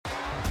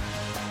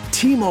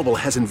T-Mobile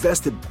has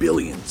invested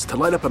billions to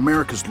light up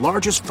America's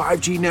largest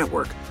 5G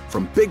network,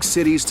 from big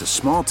cities to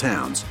small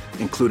towns,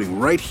 including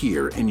right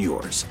here in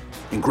yours.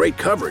 And great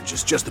coverage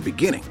is just the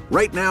beginning.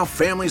 Right now,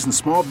 families and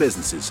small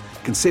businesses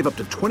can save up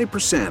to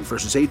 20%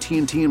 versus AT&T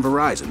and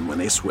Verizon when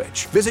they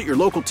switch. Visit your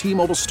local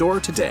T-Mobile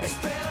store today.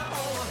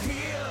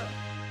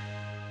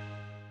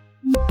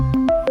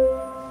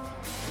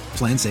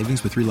 Plan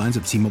savings with 3 lines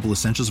of T-Mobile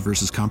Essentials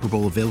versus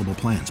comparable available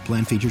plans.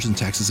 Plan features and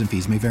taxes and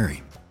fees may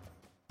vary.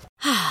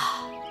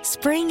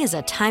 Spring is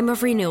a time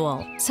of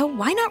renewal, so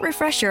why not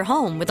refresh your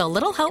home with a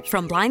little help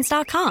from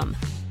Blinds.com?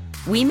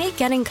 We make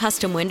getting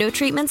custom window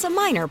treatments a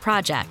minor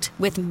project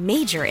with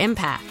major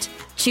impact.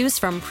 Choose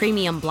from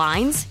premium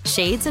blinds,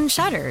 shades, and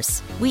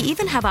shutters. We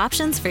even have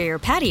options for your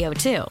patio,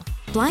 too.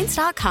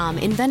 Blinds.com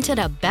invented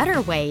a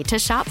better way to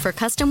shop for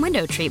custom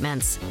window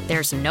treatments.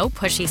 There's no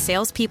pushy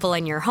salespeople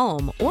in your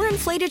home or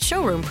inflated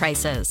showroom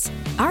prices.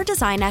 Our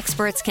design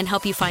experts can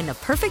help you find the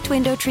perfect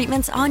window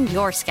treatments on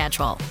your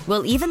schedule.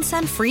 We'll even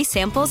send free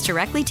samples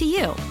directly to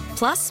you.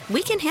 Plus,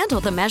 we can handle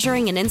the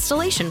measuring and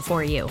installation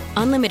for you.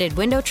 Unlimited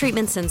window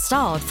treatments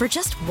installed for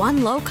just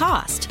one low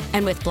cost.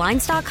 And with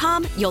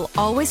Blinds.com, you'll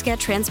always get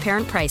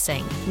transparent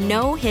pricing.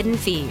 No hidden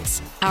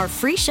fees. Our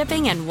free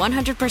shipping and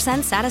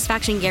 100%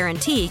 satisfaction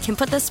guarantee can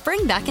put the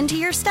spring back into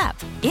your step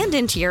and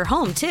into your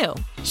home, too.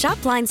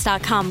 Shop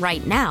Blinds.com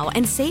right now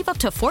and save up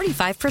to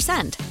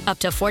 45%. Up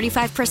to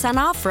 45%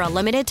 off for a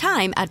limited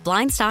time at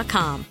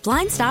Blinds.com.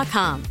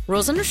 Blinds.com.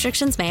 Rules and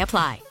restrictions may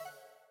apply.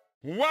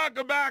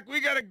 Welcome back. We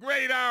got a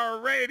great hour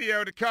of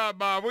radio to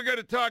come on. We're going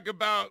to talk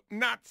about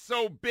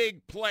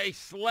not-so-big play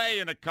Slay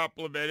in a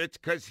couple of minutes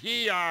because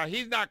he's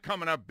not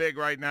coming up big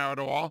right now at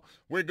all.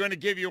 We're going to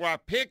give you our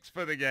picks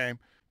for the game.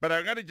 But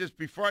I got to just,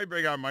 before I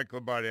bring on Mike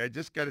Lombardi, I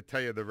just got to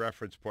tell you the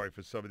reference point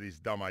for some of these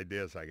dumb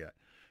ideas I get.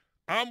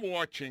 I'm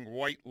watching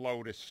White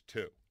Lotus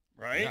 2,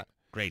 right? Yeah,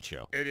 great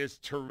show. It is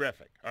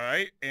terrific, all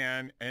right?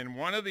 And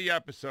one of the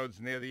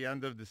episodes near the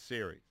end of the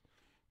series,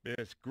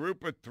 this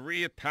group of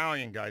 3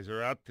 Italian guys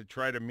are out to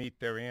try to meet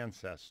their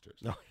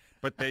ancestors.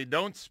 But they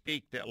don't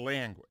speak their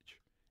language.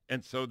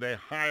 And so they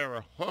hire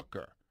a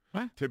hooker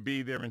to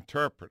be their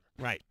interpreter.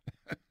 Right.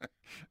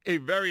 A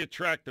very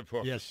attractive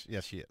hooker. Yes,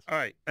 she is. All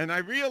right. And I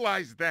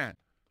realized then,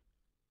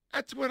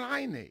 that's what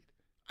I need.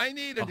 I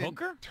need an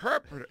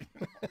interpreter.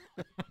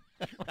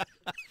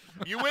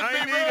 You with me,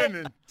 I need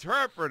an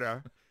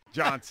interpreter,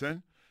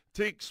 Johnson,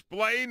 to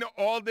explain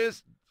all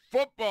this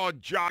football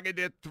jargon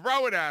they're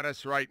throwing at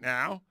us right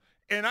now.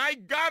 And I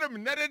got him.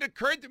 And then it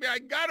occurred to me, I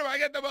got him. I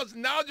got the most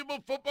knowledgeable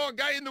football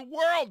guy in the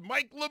world,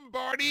 Mike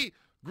Lombardi,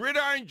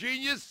 Gridiron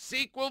Genius,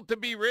 sequel to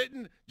be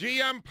written,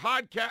 GM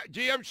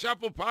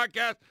Shuffle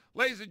podcast.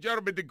 Ladies and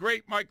gentlemen, the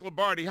great Mike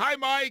Lombardi. Hi,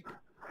 Mike.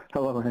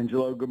 Hello,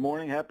 Angelo. Good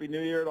morning. Happy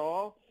New Year to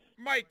all.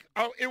 Mike,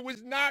 it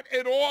was not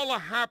at all a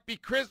happy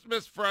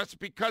Christmas for us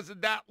because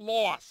of that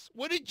loss.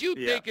 What did you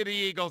think of the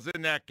Eagles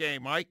in that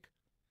game, Mike?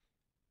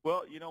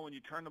 Well, when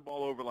you turn the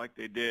ball over like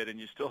they did and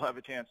you still have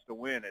a chance to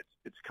win,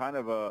 it's kind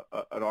of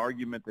an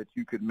argument that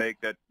you could make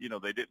that,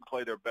 they didn't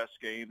play their best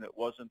game, that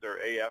wasn't their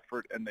A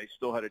effort, and they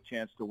still had a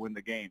chance to win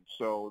the game.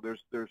 So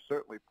there's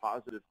certainly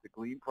positives to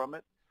glean from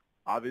it.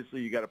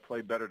 Obviously, you got to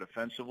play better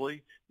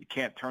defensively. You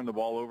can't turn the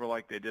ball over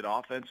like they did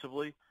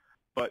offensively.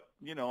 But,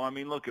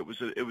 look, it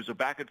was a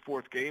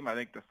back-and-forth game. I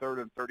think the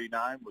 3rd and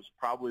 39 was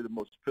probably the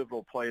most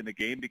pivotal play in the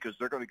game because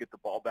they're going to get the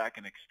ball back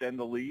and extend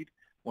the lead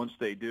once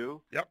they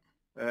do. Yep.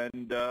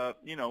 And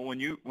when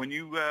you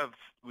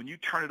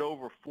turn it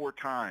over 4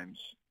 times,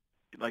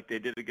 like they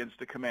did against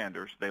the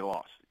Commanders, they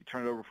lost. You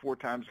turn it over 4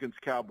 times against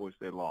the Cowboys,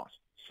 they lost.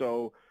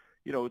 So,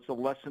 it's a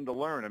lesson to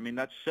learn. I mean,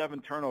 that's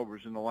 7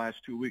 turnovers in the last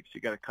 2 weeks.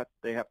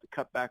 They have to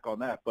cut back on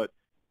that. But,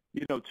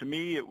 to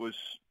me,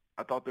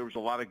 I thought there was a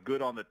lot of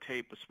good on the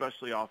tape,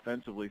 especially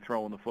offensively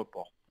throwing the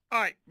football.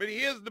 All right, but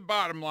here's the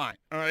bottom line.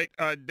 All right,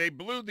 they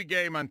blew the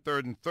game on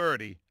 3rd and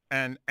 30,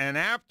 and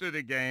after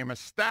the game, a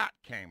stat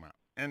came out.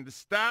 And the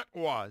stat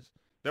was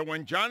that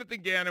when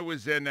Jonathan Gannon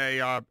was in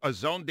a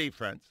zone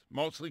defense,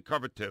 mostly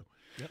cover 2,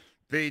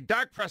 the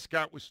Dak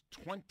Prescott was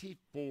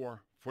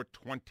 24 for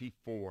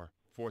 24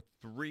 for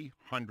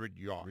 300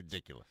 yards.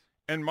 Ridiculous.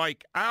 And,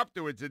 Mike,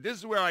 afterwards, this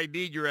is where I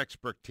need your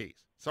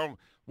expertise. So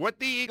what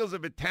the Eagles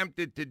have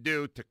attempted to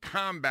do to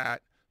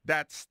combat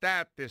that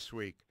stat this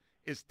week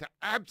is to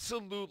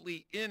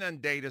absolutely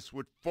inundate us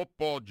with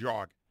football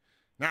jargon.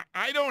 Now,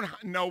 I don't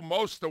know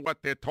most of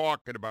what they're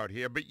talking about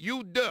here, but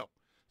you do.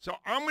 So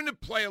I'm going to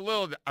play a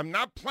little. I'm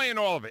not playing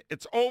all of it.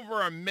 It's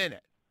over a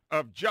minute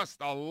of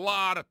just a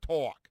lot of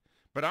talk.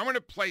 But I'm going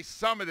to play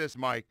some of this,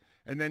 Mike,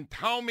 and then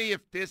tell me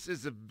if this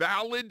is a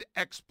valid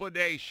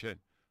explanation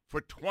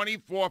for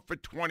 24 for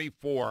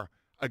 24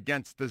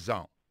 against the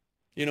zone.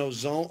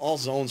 All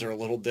zones are a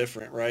little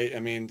different, right? I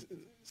mean,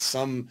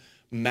 some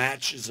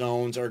match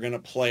zones are going to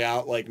play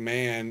out like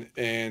man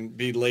and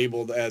be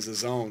labeled as a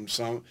zone.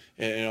 Some,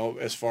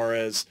 as far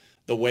as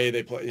the way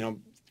they play,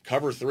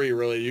 cover 3,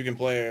 really, you can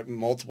play it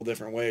multiple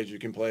different ways. You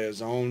can play a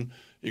zone.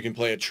 You can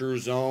play a true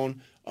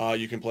zone.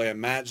 You can play a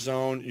match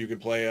zone. You can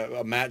play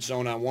a match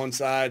zone on one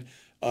side.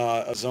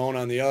 a zone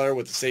on the other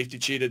with the safety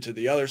cheated to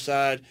the other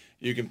side.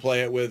 You can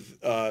play it with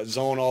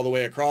zone all the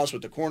way across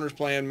with the corners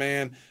playing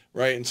man,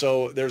 right? And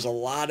so there's a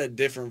lot of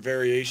different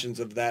variations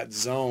of that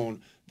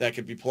zone that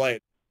could be played.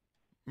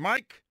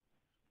 Mike,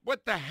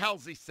 what the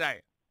hell's he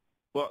saying?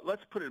 Well,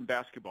 let's put it in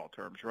basketball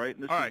terms, right?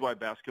 And this All is right. why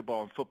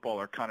basketball and football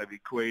are kind of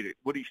equated.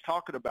 What he's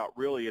talking about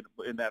really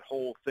in that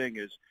whole thing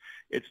is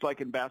it's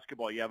like in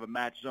basketball, you have a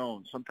match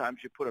zone. Sometimes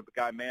you put a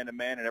guy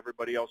man-to-man and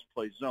everybody else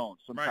plays zone.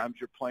 Sometimes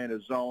you're playing a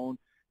zone,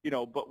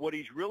 but what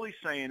he's really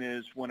saying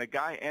is when a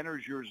guy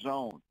enters your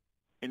zone,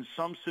 in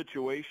some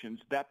situations,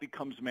 that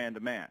becomes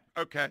man-to-man.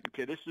 Okay,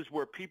 this is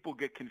where people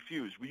get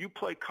confused. When you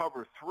play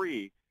cover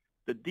 3,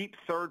 the deep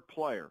third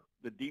player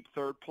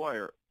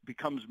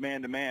becomes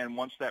man-to-man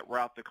once that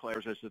route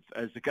declares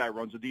as the guy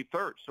runs a deep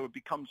third. So it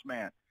becomes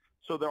man.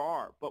 So there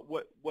are. But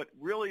what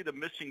really the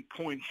missing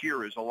point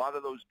here is a lot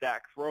of those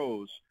Dak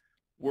throws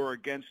were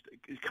against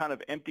kind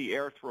of empty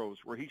air throws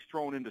where he's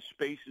thrown into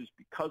spaces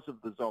because of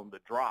the zone, the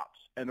drops,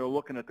 and they're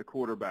looking at the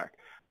quarterback.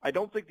 I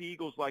don't think the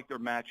Eagles like their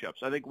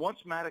matchups. I think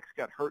once Maddox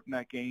got hurt in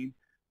that game,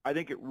 I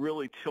think it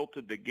really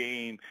tilted the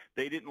game.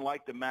 They didn't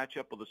like the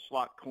matchup of the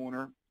slot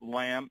corner,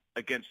 Lamb,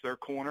 against their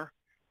corner.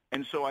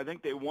 And so I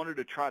think they wanted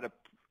to try to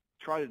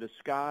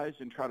disguise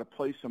and try to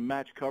play some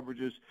match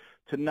coverages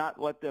to not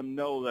let them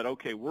know that,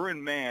 okay, we're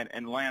in man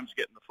and Lamb's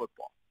getting the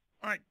football.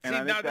 all right. And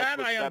See, now that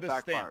I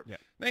understand. backfired. Yeah.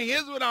 Now,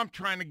 here's what I'm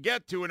trying to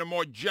get to in a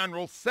more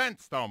general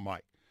sense, though,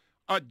 Mike.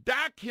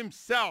 Dak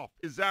himself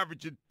is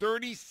averaging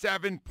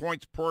 37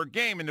 points per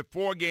game in the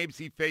 4 games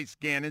he faced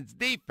Gannon's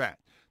defense.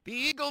 The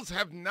Eagles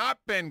have not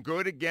been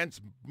good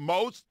against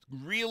most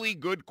really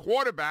good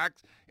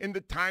quarterbacks in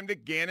the time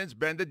that Gannon's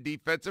been the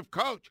defensive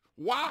coach.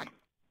 Why?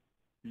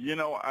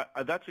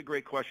 That's a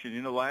great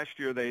question. Last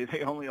year they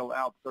only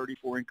allowed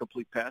 34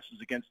 incomplete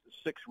passes against the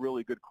 6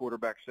 really good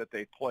quarterbacks that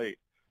they played.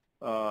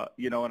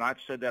 And I've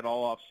said that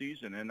all off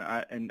season, and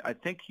I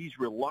think he's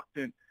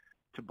reluctant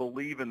to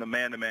believe in the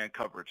man-to-man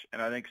coverage.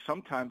 And I think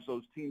sometimes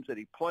those teams that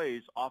he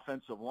plays,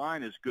 offensive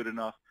line is good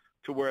enough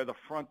to where the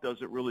front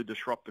doesn't really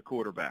disrupt the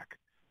quarterback.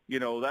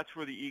 That's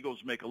where the Eagles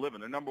make a living.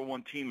 They're number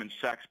 1 team in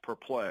sacks per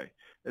play.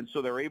 And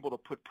so they're able to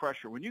put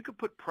pressure. When you can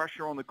put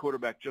pressure on the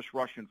quarterback just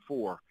rushing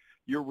 4,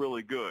 you're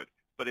really good.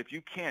 But if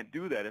you can't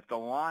do that, if the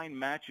line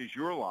matches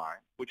your line,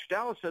 which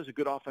Dallas has a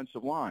good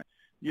offensive line,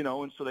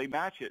 and so they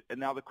match it, and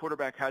now the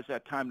quarterback has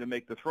that time to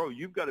make the throw,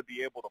 you've got to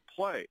be able to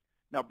play.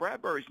 Now,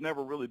 Bradbury's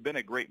never really been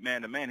a great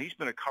man-to-man. He's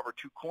been a cover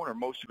 2 corner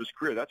most of his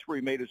career. That's where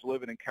he made his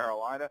living in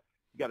Carolina.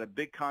 He got a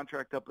big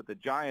contract up at the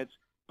Giants,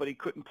 but he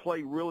couldn't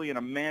play really in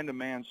a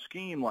man-to-man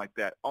scheme like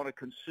that on a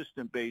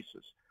consistent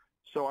basis.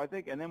 So I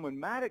think, and then when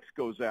Maddox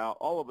goes out,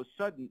 all of a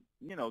sudden,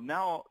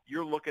 now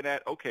you're looking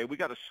at, okay, we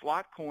got a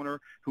slot corner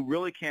who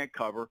really can't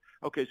cover.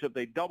 Okay, so if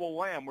they double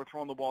Lamb, we're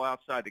throwing the ball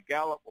outside to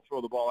Gallup. We'll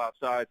throw the ball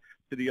outside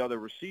to the other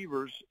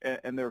receivers,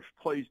 and there's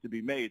plays to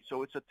be made.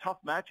 So it's a tough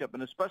matchup,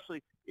 and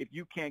especially if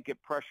you can't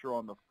get pressure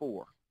on the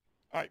 4.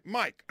 All right,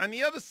 Mike, on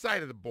the other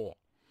side of the ball,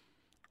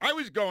 I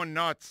was going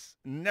nuts,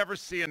 never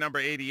seeing number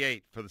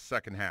 88 for the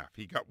second half.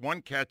 He got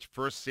 1 catch,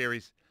 first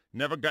series,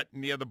 never got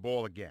near the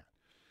ball again.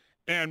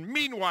 And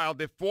meanwhile,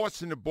 they're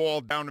forcing the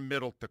ball down the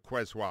middle to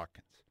Quez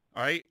Watkins.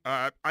 All right?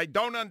 I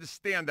don't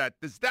understand that.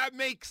 Does that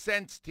make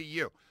sense to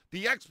you?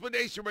 The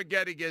explanation we're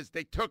getting is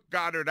they took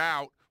Goddard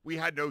out. We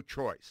had no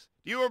choice.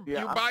 Do you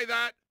buy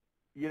that?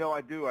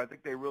 I do. I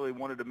think they really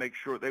wanted to make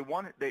sure. The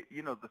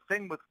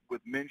thing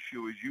with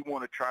Minshew is you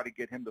want to try to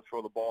get him to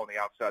throw the ball on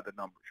the outside of the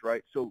numbers,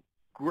 right? So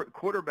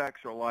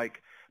quarterbacks are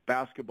like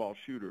basketball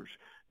shooters.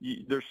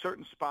 There's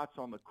certain spots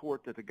on the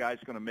court that the guy's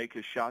going to make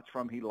his shots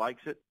from. He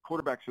likes it.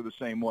 Quarterbacks are the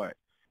same way.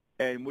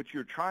 And what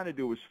you're trying to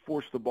do is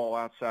force the ball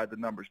outside the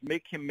numbers,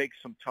 make him make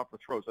some tougher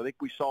throws. I think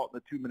we saw it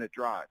in the 2-minute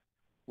drive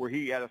where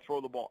he had to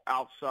throw the ball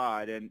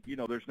outside, and,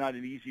 there's not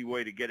an easy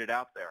way to get it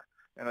out there.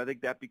 And I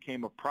think that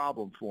became a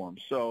problem for him.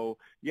 So,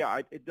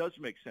 yeah, it does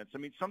make sense. I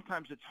mean,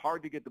 sometimes it's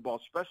hard to get the ball,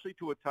 especially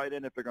to a tight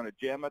end if they're going to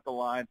jam at the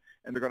line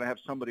and they're going to have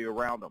somebody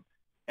around them.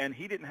 And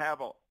he didn't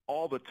have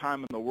all the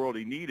time in the world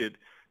he needed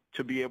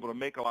to be able to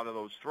make a lot of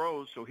those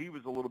throws, so he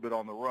was a little bit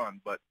on the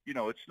run. But,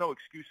 it's no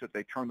excuse that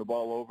they turned the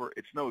ball over.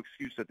 It's no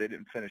excuse that they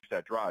didn't finish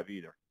that drive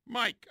either.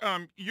 Mike,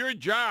 your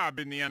job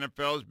in the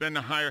NFL has been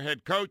to hire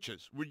head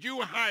coaches. Would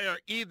you hire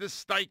either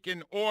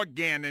Steichen or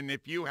Gannon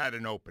if you had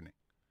an opening?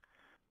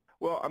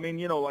 Well, I mean,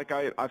 like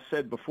I've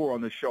said before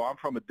on this show, I'm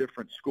from a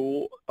different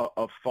school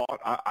of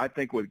thought. I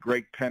think what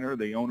Greg Penner,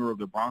 the owner of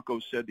the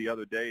Broncos, said the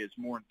other day is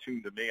more in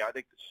tune to me. I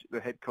think the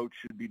head coach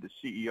should be the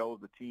CEO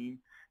of the team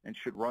and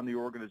should run the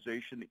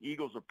organization. The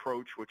Eagles'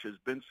 approach, which has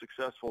been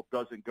successful,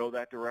 doesn't go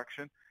that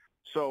direction.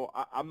 So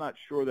I'm not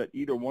sure that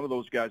either one of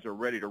those guys are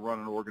ready to run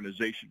an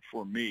organization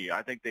for me.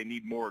 I think they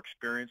need more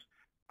experience.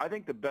 I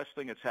think the best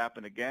thing that's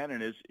happened again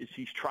is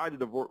he's tried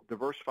to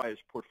diversify his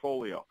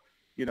portfolio.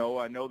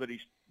 I know that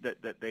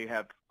that they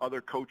have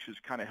other coaches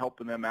kind of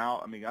helping them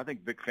out. I mean, I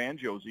think Vic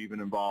Fangio's even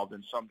involved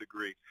in some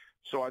degree.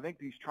 So I think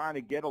he's trying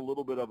to get a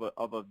little bit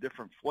of a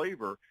different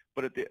flavor.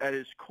 But at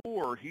his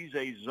core, he's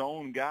a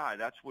zone guy.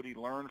 That's what he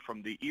learned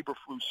from the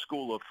Eberflus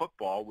School of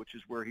Football, which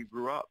is where he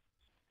grew up.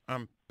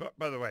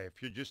 By the way,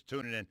 if you're just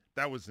tuning in,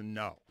 that was a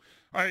no.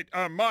 All right,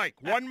 Mike,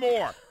 one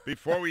more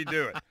before we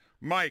do it.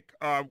 Mike,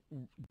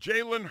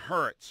 Jalen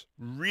Hurts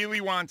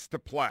really wants to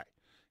play.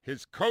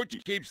 His coach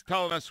keeps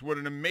telling us what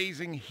an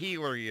amazing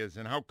healer he is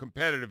and how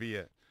competitive he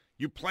is.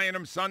 You playing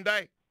him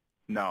Sunday?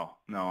 No,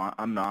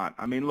 I'm not.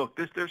 I mean, look,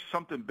 there's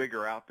something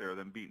bigger out there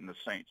than beating the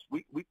Saints.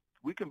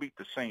 We can beat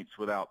the Saints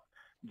without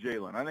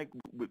Jalen. I think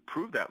we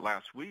proved that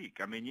last week.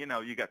 I mean,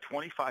 you got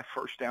 25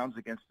 first downs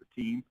against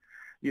the team.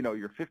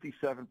 You're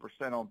 57%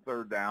 on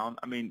third down.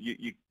 I mean,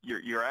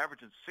 you're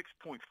averaging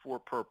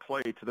 6.4 per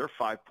play to their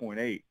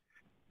 5.8.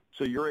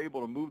 So you're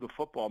able to move the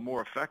football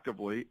more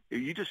effectively.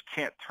 You just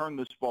can't turn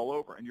this ball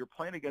over. And you're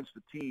playing against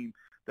a team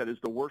that is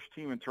the worst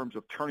team in terms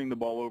of turning the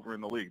ball over in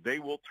the league. They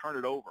will turn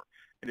it over.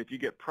 And if you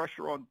get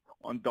pressure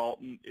on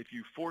Dalton, if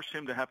you force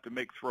him to have to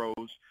make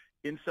throws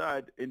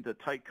inside into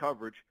tight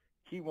coverage,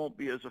 he won't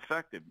be as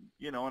effective.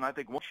 And I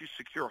think once you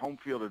secure home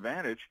field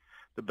advantage,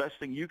 the best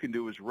thing you can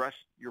do is rest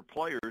your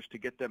players to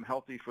get them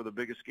healthy for the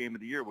biggest game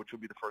of the year, which will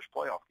be the first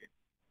playoff game.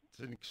 It's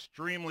an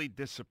extremely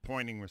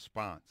disappointing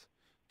response,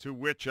 to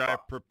which I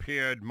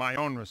prepared my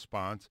own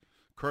response,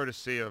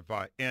 courtesy of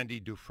Andy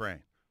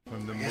Dufresne.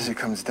 From the I guess it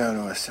comes down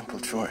to a simple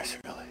choice,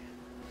 really.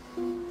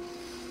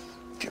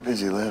 Get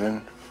busy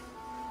living,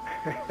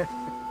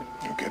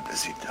 or get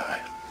busy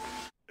dying.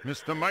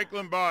 Mr. Mike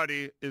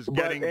Lombardi is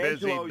getting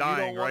busy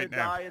dying right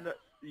now.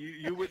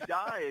 You would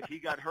die if he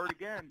got hurt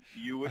again.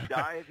 You would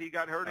die if he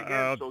got hurt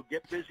again. So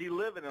get busy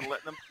living and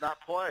letting him not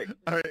play.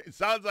 It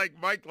sounds like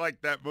Mike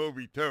liked that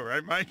movie too,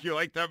 right, Mike? You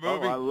like that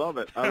movie? Oh, I love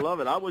it.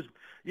 I was,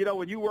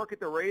 when you work at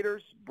the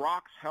Raiders,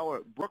 Brooks,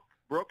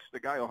 the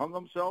guy who hung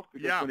himself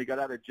when he got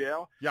out of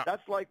jail,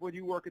 that's like when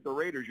you work at the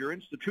Raiders. You're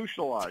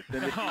institutionalized.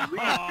 And if you leave, you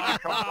become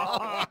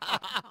problem.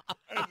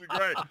 That's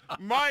great.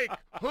 Mike,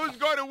 who's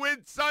going to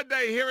win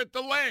Sunday here at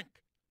the Link?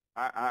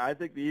 I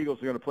think the Eagles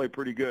are going to play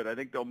pretty good. I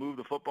think they'll move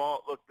the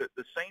football. Look, the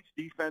Saints'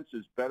 defense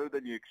is better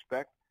than you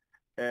expect,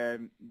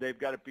 and they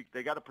got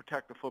to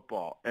protect the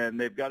football, and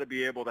they've got to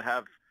be able to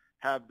have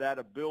that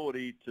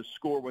ability to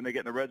score when they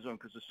get in the red zone,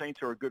 because the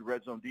Saints are a good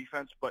red zone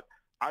defense. But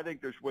I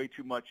think there's way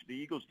too much. The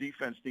Eagles'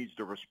 defense needs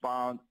to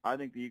respond. I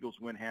think the Eagles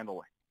win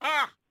handily.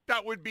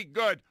 That would be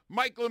good.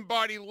 Mike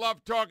Lombardi,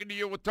 love talking to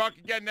you. We'll talk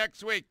again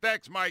next week.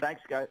 Thanks, Mike.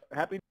 Thanks, guys.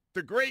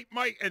 The great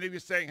Mike, and he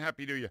was saying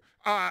Happy New Year.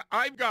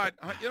 I've got,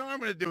 you know what I'm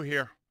going to do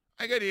here?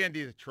 I got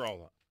Andy the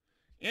Troll up.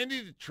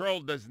 Andy the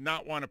Troll does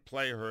not want to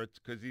play Hurts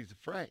because he's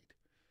afraid.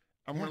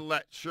 I'm going to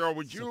let Cheryl,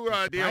 would you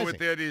deal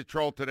with Andy the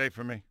Troll today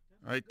for me?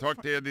 All right,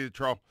 talk to Andy the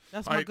Troll.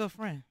 That's my good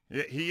friend.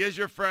 Yeah, he is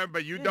your friend,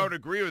 but you don't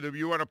agree with him.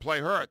 You want to play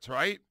Hurts,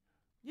 right?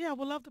 Yeah, I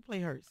would love to play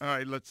Hurts. All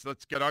right, let's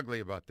get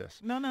ugly about this.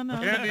 No.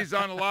 Andy's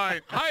on the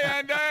line. Hi,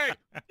 Andy.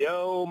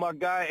 Yo, my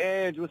guy,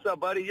 Ange. What's up,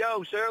 buddy?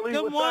 Yo, Shirley,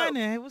 Good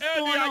morning. Up? What's Andy,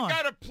 going on? I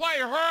got to play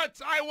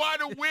Hurts. I want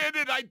to win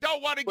it. I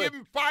don't want to give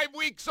him 5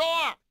 weeks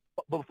off.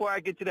 Before I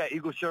get to that,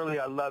 Eagle Shirley,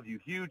 I love you.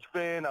 Huge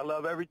fan. I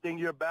love everything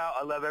you're about.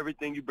 I love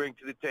everything you bring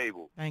to the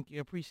table. Thank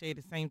you. Appreciate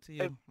it. Same to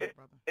you, my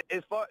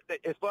As brother.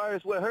 far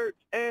as what hurts,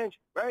 Ange,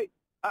 right?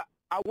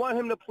 I want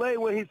him to play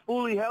when he's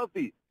fully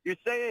healthy. You're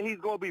saying he's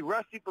going to be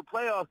rusty for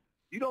playoffs.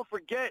 You don't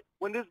forget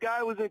when this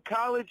guy was in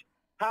college,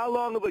 how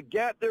long of a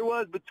gap there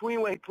was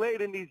between when he played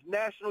in these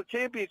national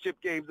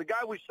championship games. The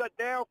guy was shut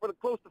down for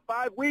close to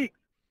 5 weeks.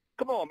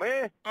 Come on,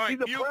 man. All right,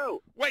 he's a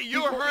pro. Wait,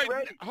 you heard,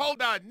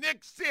 hold on.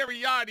 Nick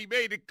Sirianni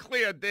made it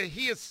clear that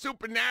he is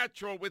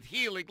supernatural with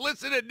healing.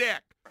 Listen to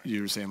Nick.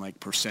 You were saying like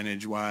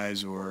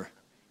percentage-wise or,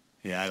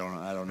 I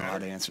don't know how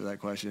to answer that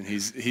question.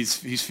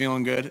 He's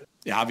feeling good.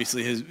 Yeah,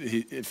 obviously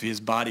if his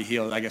body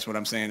heals, I guess what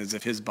I'm saying is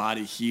if his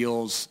body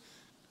heals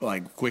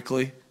like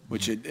quickly,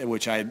 which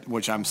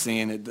I'm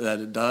seeing that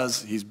it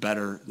does, he's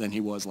better than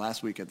he was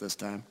last week at this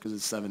time because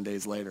it's 7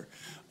 days later.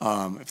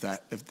 If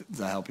that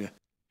help you.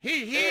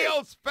 He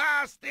heals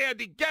fast,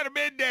 Andy. Get him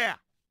in there.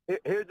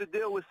 Here's the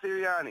deal with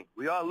Sirianni.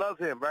 We all love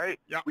him, right?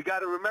 Yep. We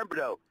got to remember,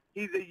 though,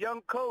 he's a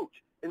young coach.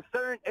 In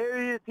certain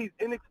areas, he's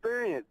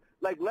inexperienced.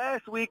 Like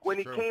last week when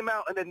he came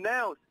out and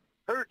announced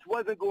Hurts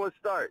wasn't going to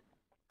start.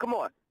 Come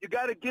on. You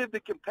got to give the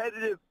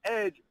competitive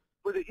edge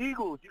for the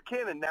Eagles. You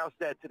can't announce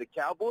that to the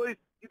Cowboys.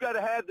 You got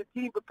to have the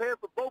team prepared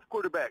for both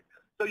quarterbacks.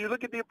 So you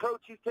look at the approach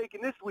he's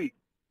taking this week.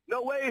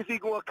 No way is he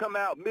going to come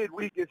out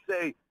midweek and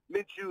say,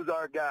 Minshew's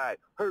our guy.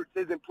 Hurts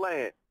isn't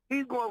playing.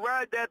 He's going to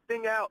ride that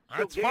thing out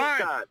till game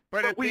time.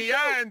 But at the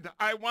end,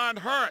 I want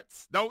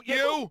Hurts. Don't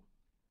you?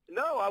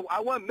 No, I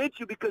want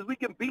Minshew because we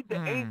can beat the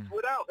Aints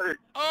without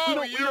Hurts.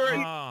 Oh,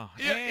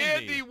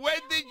 Andy, when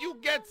did you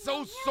get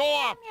so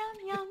soft?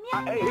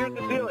 Hey, here's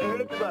the deal.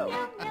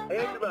 Angelo.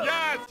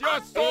 Yes,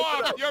 you're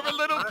soft. You're a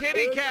little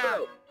kitty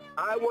cat.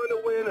 I want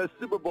to win a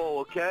Super Bowl,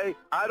 okay?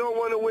 I don't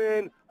want to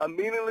win a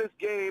meaningless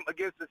game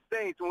against the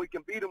Saints when we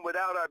can beat them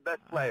without our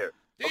best player.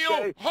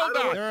 Hold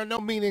on. There are no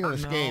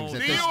meaningless games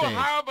at this stage. Do you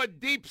have a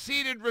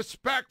deep-seated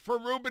respect for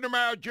Ruben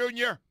Amaro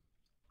Jr.?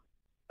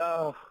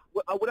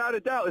 Without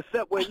a doubt,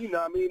 except when, he's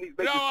making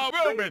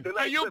Ruben,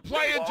 are you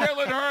playing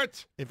Jalen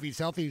Hurts? If he's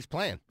healthy, he's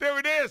playing. There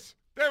it is.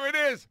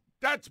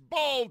 That's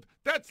bold.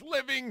 That's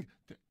living,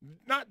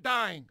 not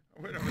dying.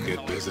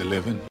 Get busy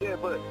living Yeah,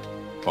 but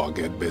or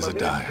get busy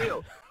dying.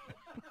 still,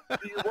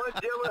 do you want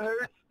Jalen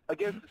Hurts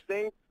against the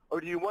Saints,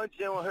 or do you want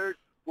Jalen Hurts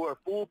for a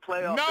full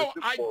playoff? No,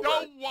 I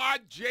don't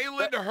want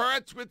Jalen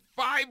Hurts with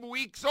 5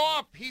 weeks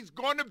off. He's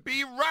going to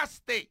be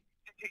rusty.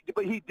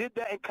 But he did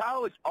that in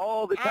college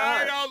all the time.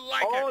 I don't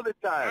like it. All the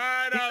time.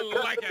 I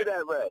don't like it.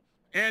 That, Red.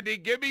 Andy,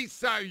 give me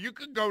some. You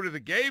can go to the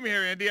game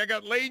here, Andy. I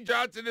got Lane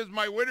Johnson as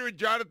my winner and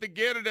Jonathan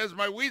Gannon as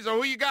my weasel.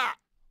 Who you got?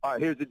 All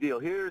right, here's the deal.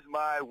 Here's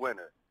my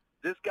winner.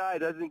 This guy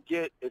doesn't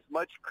get as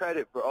much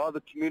credit for all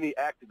the community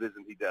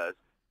activism he does,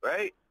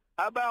 right?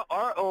 How about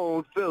our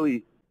own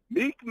Philly,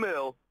 Meek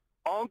Mill,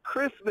 on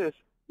Christmas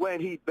when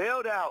he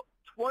bailed out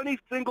 20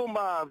 single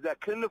moms that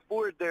couldn't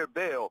afford their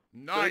bail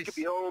so they could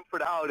be home for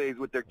the holidays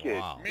with their kids.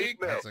 Wow. Meek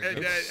Mill.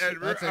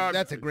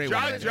 That's a great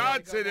John one.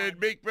 Johnson and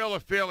Meek Mill are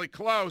fairly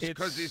close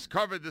because he's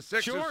covered the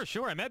Sixers.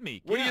 Sure. I met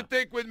Meek. What do you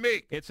think with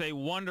Meek? It's a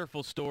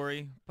wonderful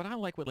story, but I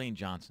like what Lane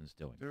Johnson's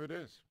doing. There it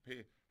is.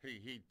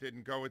 He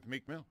didn't go with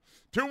Meek Mill.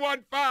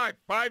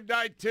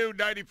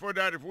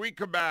 215-592-9490. If we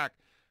come back,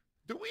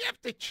 do we have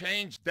to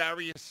change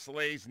Darius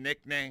Slay's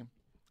nickname?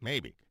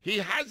 Maybe. He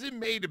hasn't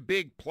made a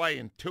big play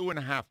in 2.5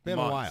 months. Been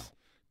a while.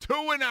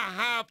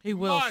 2.5 He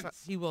will.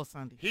 months. He will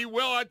Sunday. He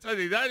will on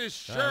Sunday. That is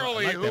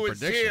Shirley, I like who that is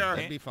prediction. here,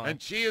 That'd be fun.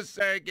 and she is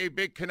saying, "Hey,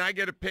 big, can I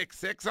get a pick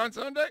six on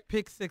Sunday?"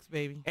 Pick six,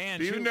 baby. And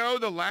Do you know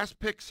the last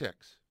pick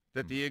six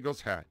that the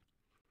Eagles had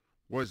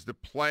was the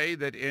play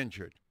that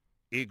injured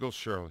Eagles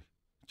Shirley,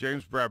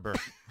 James Bradbury.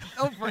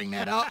 Don't bring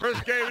that up.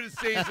 First game of the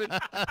season.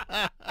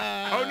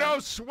 Oh, no,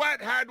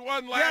 Sweat had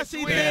one last he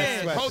week.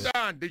 did. Hold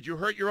on. Did you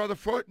hurt your other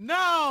foot?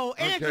 No,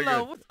 Okay, Angelo,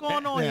 good. what's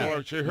going on Yeah. here?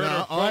 Or she hurt No,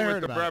 her I foot heard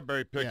with the about it.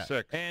 Bradbury pick Yeah.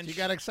 six. And She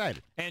got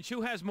excited. And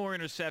who has more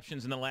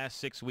interceptions in the last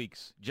 6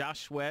 weeks,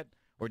 Josh Sweat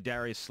or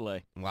Darius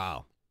Slay?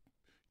 Wow.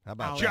 How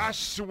about Josh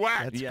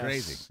Sweat. That's Yes.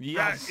 crazy.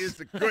 Yes. That is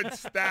a good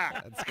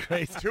stat. That's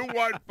crazy.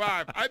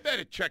 215. I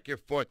better check your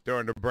foot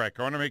during the break.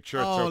 I want to make sure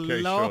it's Oh, okay,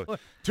 Lord. Shirley.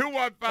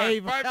 Hey,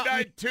 help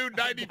me.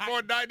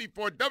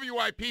 215-592-9494.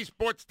 WIP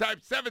Sports Time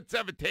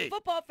 717.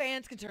 Football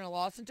fans can turn a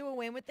loss into a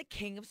win with the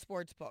king of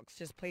sportsbooks.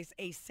 Just place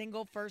a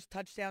single first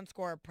touchdown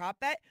scorer prop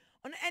bet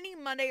on any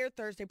Monday or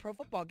Thursday pro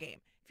football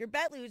game. If your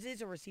bet loses,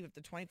 you'll receive up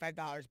to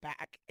 $25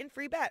 back in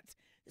free bets.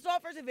 This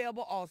offer is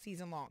available all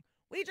season long.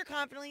 Wager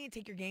confidently and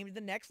take your game to the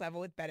next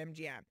level with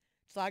BetMGM.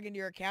 Just log into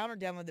your account or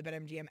download the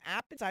BetMGM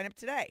app and sign up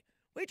today.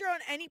 Wager on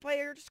any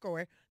player to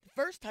score the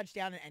first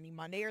touchdown in any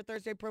Monday or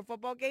Thursday pro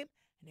football game.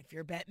 And if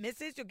your bet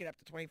misses, you'll get up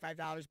to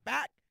 $25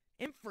 back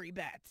in free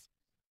bets.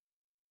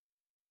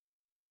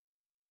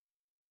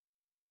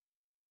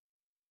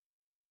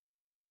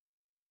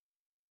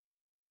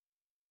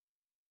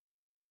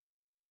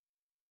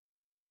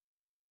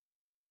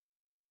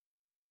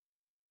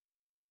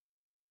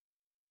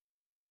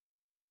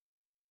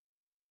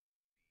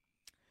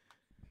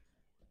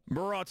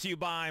 Brought to you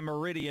by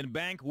Meridian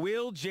Bank.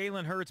 Will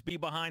Jalen Hurts be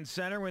behind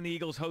center when the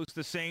Eagles host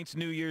the Saints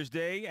New Year's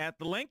Day at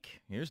the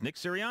Link? Here's Nick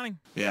Sirianni.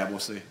 Yeah, we'll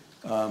see.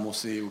 We'll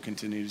see. We'll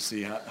continue to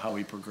see how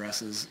he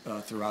progresses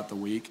throughout the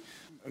week.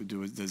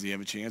 Does he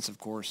have a chance? Of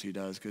course he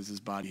does, because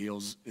his body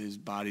heals. His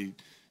body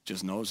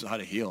just knows how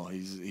to heal.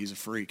 He's a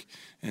freak,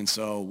 and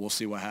so we'll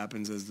see what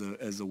happens as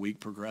the week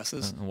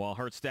progresses. While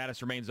Hurts'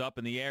 status remains up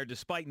in the air,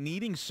 despite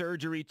needing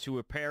surgery to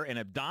repair an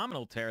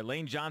abdominal tear,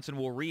 Lane Johnson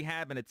will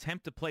rehab and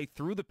attempt to play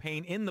through the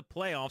pain in the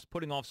playoffs,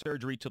 putting off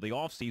surgery to the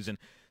offseason.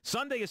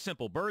 Sunday is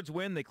simple. Birds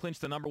win. They clinch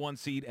the number 1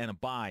 seed and a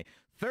bye.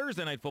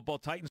 Thursday Night Football,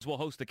 Titans will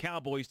host the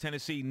Cowboys.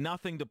 Tennessee,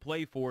 nothing to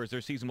play for as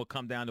their season will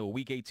come down to a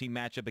Week 18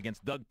 matchup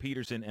against Doug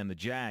Peterson and the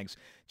Jags.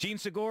 Gene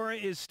Segura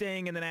is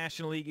staying in the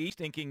National League East,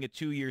 inking a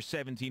 2-year,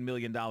 $17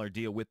 million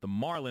deal with the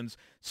Marlins.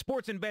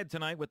 Sports in bed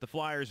tonight with the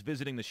Flyers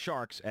visiting the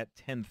Sharks at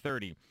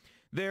 10:30.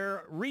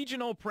 Their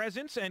regional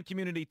presence and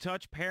community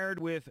touch paired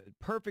with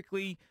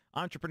perfectly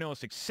entrepreneurial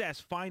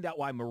success. Find out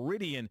why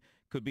Meridian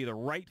could be the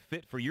right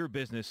fit for your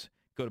business.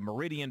 Go to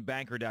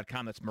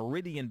meridianbanker.com. That's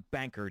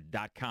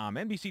meridianbanker.com.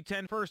 NBC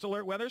 10 First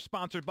Alert Weather,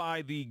 sponsored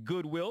by the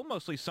Goodwill.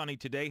 Mostly sunny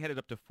today, headed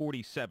up to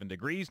 47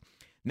 degrees.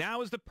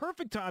 Now is the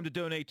perfect time to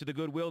donate to the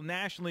Goodwill.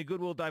 Nationally,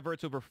 Goodwill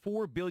diverts over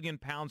 4 billion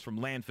pounds from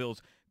landfills.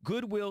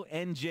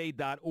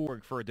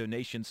 GoodwillNJ.org for a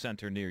donation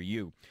center near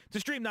you. To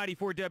stream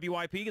 94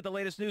 WIP, get the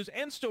latest news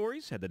and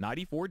stories, head to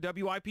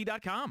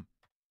 94WIP.com.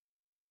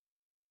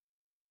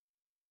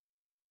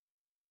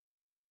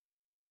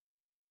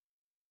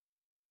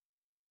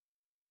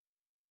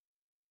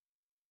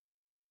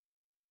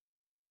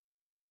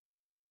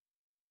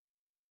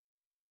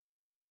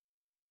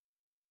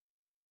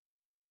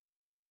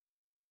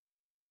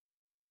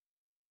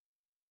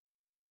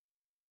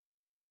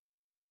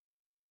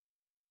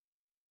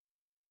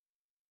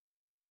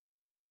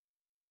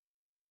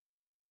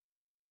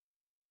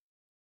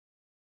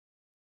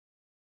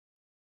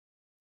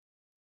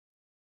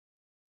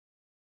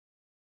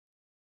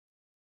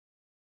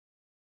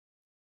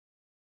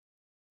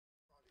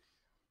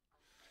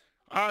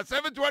 Uh,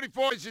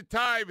 7:24 is your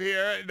time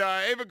here. And,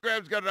 Ava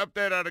Graham's got an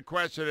update on a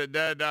question, and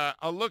then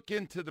I'll look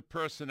into the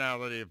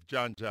personality of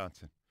John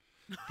Johnson.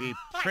 the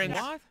prince,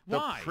 What? the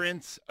Why?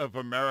 Prince of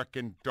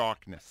American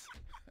Darkness.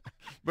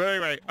 But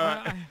anyway,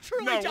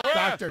 Truly, no, John,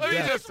 let me when you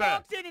just just say,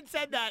 walked in and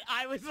said that,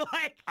 I was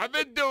like, I've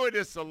been doing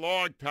this a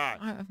long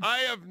time. I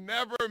have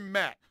never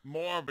met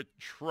more of a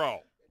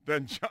troll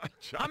than John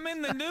Johnson. I'm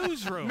in the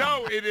newsroom.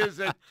 No, it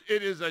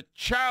is a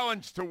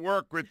challenge to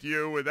work with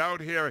you without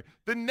hearing.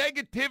 The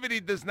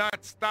negativity does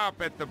not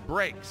stop at the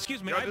break.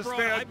 Excuse me, You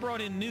I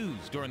brought in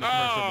news during the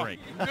commercial break.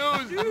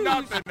 News,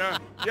 nothing.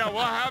 Yeah,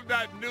 we'll have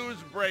that news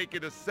break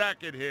in a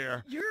second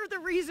here. you're the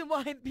reason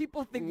why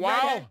people think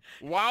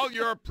While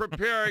you're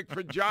preparing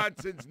for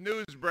Johnson's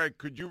news break,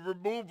 could you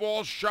remove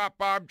all sharp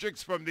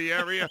objects from the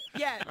area?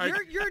 Yeah,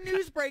 your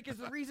news break is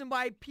the reason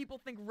why people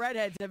think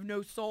redheads have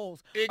no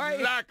souls. All right,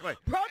 Exactly.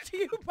 brought to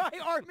you by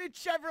Armin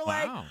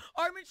Chevrolet. Wow.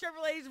 Armin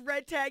Chevrolet's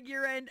Red Tag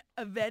year-end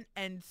event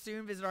ends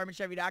soon. Visit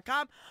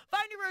ArminChevy.com.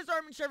 Find your Rose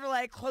Armin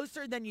Chevrolet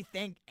closer than you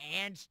think,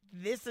 and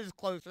this is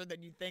closer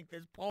than you think,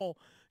 this poll.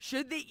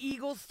 Should the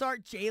Eagles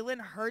start Jalen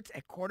Hurts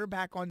at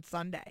quarterback on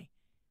Sunday?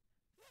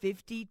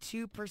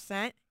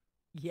 52%?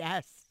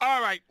 Yes.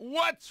 All right,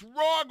 what's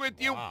wrong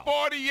with you,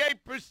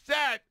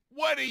 48%?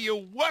 What are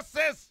you,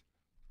 wusses?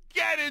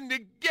 Get in the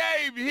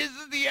game. This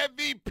is the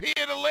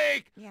MVP of the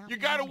league. You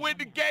got to win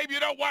the game. You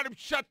don't want him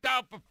shut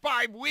down for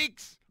 5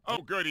 weeks. Oh,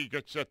 good, he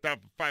got shut down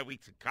for 5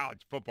 weeks in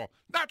college football.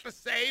 Not the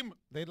same.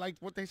 They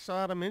liked what they saw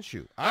out of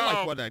Minshew.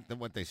 I like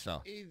what they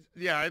saw.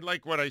 Yeah, I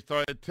like what I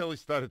thought until he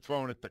started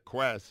throwing at the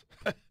Quez.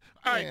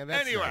 All right,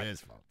 that's anyway. not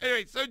his fault.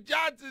 Anyway, so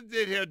Johnson's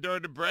in here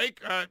during the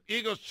break.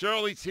 Eagle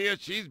Shirley's here.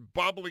 She's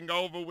bubbling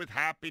over with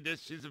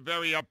happiness. She's a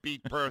very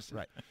upbeat person.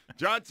 Right.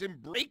 Johnson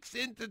breaks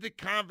into the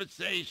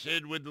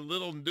conversation with the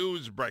little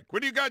news break.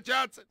 What do you got,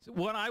 Johnson?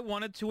 What I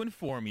wanted to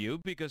inform you,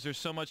 because there's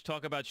so much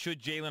talk about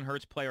should Jalen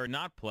Hurts play or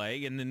not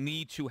play and the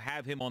need to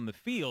have him on the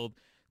field,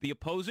 the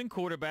opposing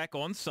quarterback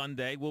on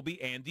Sunday will be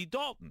Andy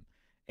Dalton.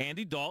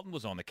 Andy Dalton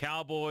was on the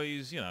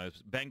Cowboys,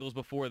 Bengals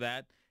before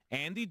that.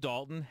 Andy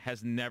Dalton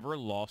has never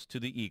lost to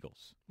the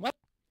Eagles. What?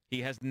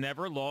 He has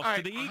never lost All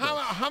to right, the Eagles.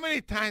 how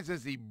many times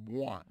has he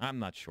won? I'm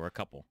not sure. A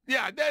couple.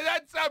 Yeah,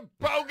 that's a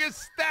bogus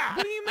stat.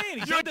 What do you mean?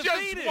 He's You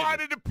undefeated. just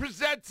wanted to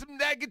present some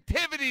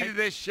negativity to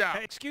this show.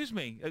 Hey, excuse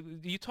me.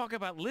 You talk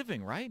about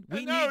living, right?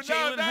 We no, need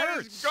Jalen that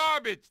Hurts. is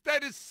garbage.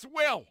 That is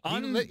swill.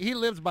 He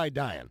lives by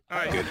dying. All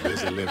right. Get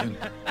busy living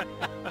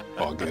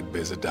or get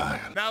busy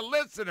dying. Now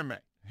listen to me.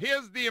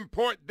 Here's the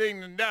important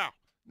thing to know.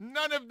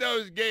 None of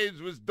those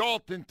games was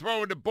Dalton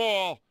throwing the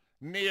ball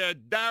near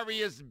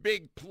Darius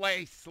Big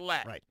Play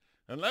Slay. Right.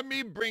 And let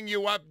me bring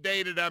you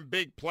updated on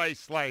Big Play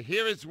Slay.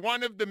 Here is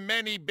one of the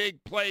many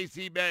big plays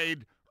he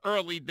made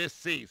early this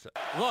season.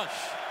 Rush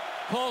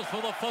calls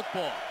for the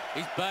football.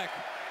 He's back.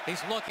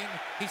 He's looking.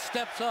 He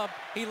steps up.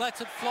 He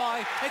lets it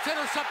fly. It's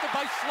intercepted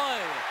by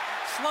Slay.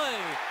 Slay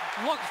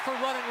looks for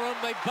running room.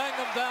 They bang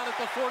him down at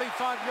the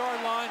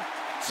 45-yard line.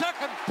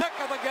 Second pick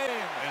of the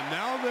game. And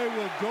now they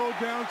will go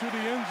down to the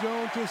end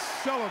zone to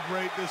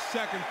celebrate the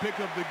second pick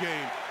of the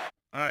game.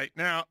 All right,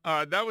 now,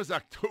 that was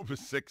October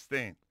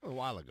 16th. A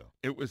while ago.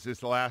 It was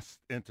his last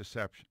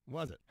interception.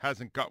 Was it?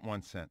 Hasn't got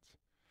one since.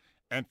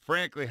 And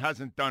frankly,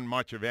 hasn't done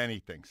much of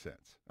anything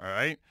since, all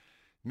right?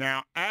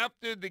 Now,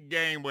 after the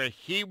game where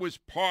he was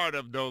part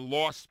of the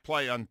lost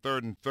play on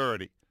 3rd and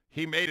 30,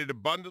 he made it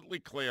abundantly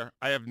clear,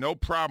 I have no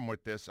problem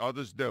with this,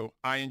 others do,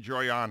 I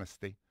enjoy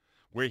honesty,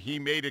 where he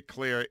made it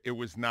clear it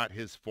was not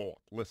his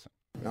fault. Listen.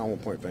 I don't want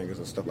to point fingers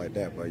and stuff like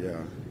that, but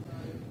yeah,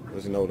 it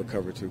was the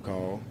cover 2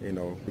 call.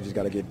 We just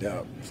got to get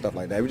depth, stuff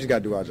like that. We just got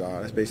to do our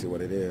job. That's basically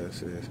what it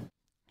is.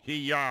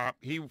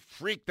 He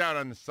freaked out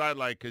on the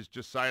sideline because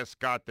Josiah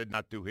Scott did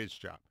not do his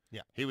job.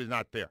 Yeah. He was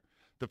not there.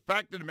 The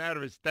fact of the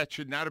matter is that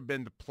should not have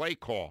been the play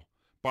call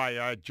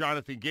by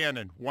Jonathan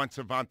Gannon once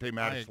Avonte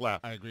Maddox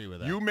left. I agree with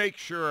that. You make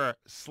sure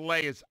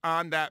Slay is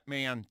on that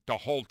man the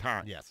whole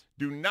time. Yes.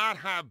 Do not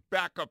have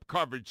backup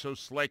coverage so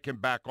Slay can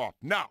back off.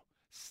 No.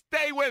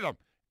 Stay with him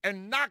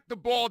and knock the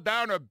ball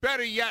down, or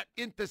better yet,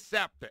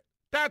 intercept it.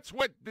 That's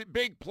what the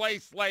big play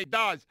Slay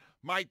does.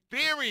 My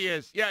theory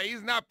is,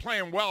 he's not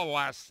playing well the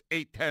last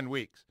 8-10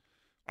 weeks.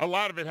 A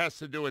lot of it has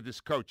to do with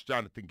his coach,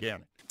 Jonathan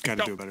Gannon. Got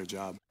to do a better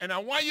job. And I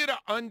want you to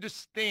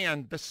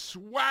understand the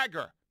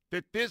swagger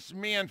that this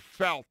man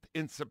felt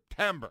in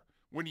September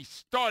when he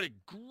started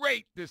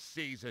great this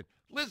season.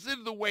 Listen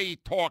to the way he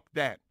talked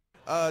then.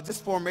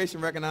 Just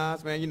formation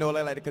recognized, man. They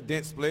like the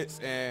condensed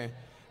splits, and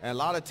a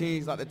lot of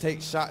teams like to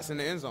take shots in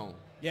the end zone.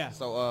 Yeah.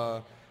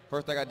 So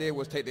first thing I did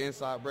was take the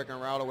inside breaking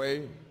route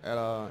away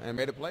and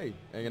made a play.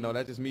 And,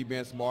 that's just me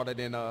being smarter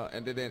than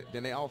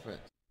their offense.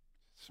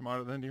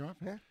 Smarter than the offense?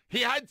 Yeah. He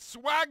had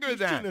swagger He's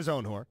then. tooting his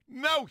own horn.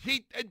 No,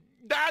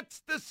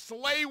 that's the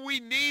Slay we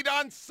need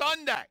on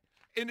Sunday.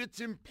 And it's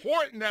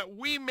important that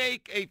we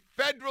make a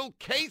federal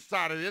case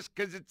out of this,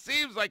 because it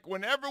seems like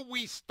whenever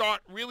we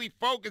start really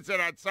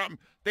focusing on something,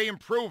 they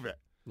improve it.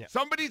 Yeah.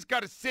 Somebody's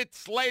got to sit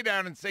Slay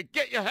down and say,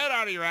 get your head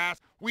out of your ass.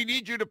 We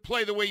need you to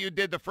play the way you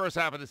did the first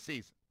half of the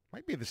season.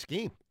 Might be the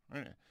scheme.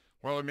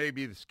 Well, it may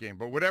be the scheme,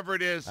 but whatever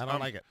it is. I don't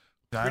like it.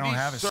 I don't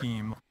have a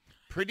scheme.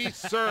 pretty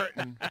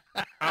certain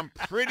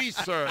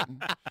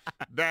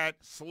that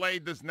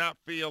Slade does not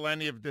feel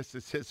any of this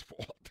is his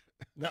fault.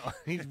 No,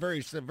 he's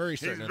very certain.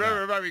 He's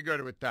very, very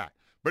good with that.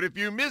 But if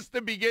you missed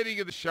the beginning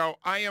of the show,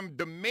 I am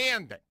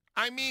demanding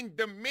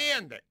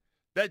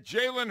that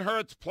Jalen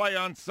Hurts play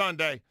on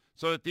Sunday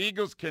so that the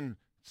Eagles can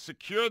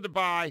secure the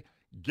bye,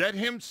 get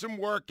him some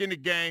work in the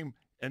game,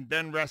 and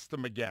then rest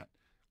him again.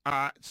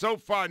 So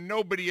far,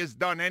 nobody has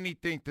done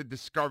anything to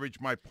discourage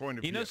my point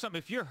of view. You know something?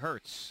 If you're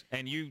Hurts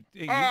and you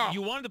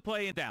wanted to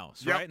play in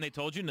Dallas, Yep. right, and they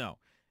told you no,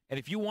 and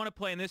if you want to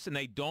play in this and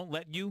they don't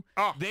let you,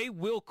 they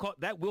will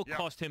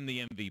cost him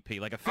the MVP,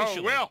 like officially.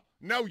 Oh, well,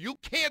 no, you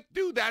can't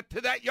do that to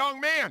that young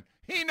man.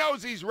 He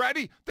knows he's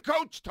ready. The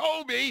coach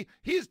told me.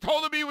 He's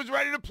told him he was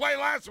ready to play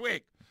last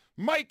week.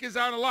 Mike is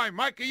on the line.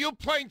 Mike, are you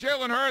playing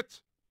Jalen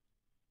Hurts?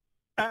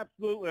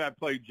 Absolutely, I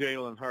play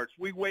Jalen Hurts.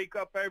 We wake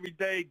up every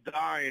day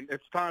dying.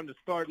 It's time to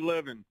start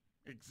living.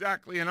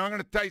 Exactly, and I'm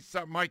going to tell you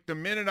something, Mike. The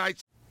minute I...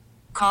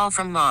 Call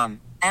from mom.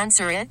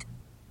 Answer it.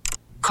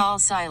 Call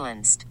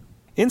silenced.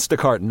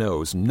 Instacart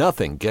knows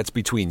nothing gets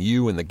between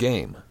you and the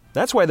game.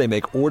 That's why they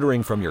make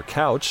ordering from your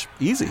couch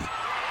easy.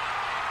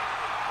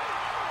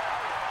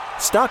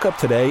 Stock up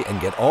today and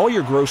get all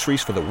your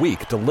groceries for the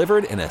week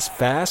delivered in as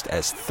fast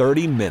as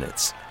 30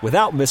 minutes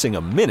without missing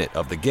a minute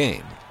of the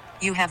game.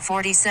 You have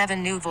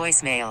 47 new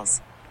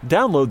voicemails.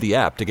 Download the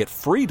app to get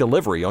free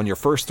delivery on your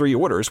first 3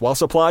 orders while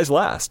supplies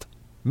last.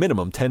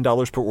 Minimum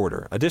 $10 per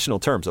order. Additional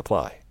terms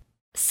apply.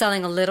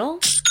 Selling a little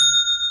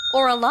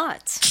or a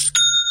lot?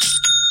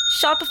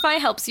 Shopify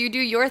helps you do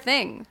your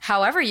thing,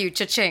 however you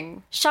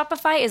cha-ching.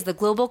 Shopify is the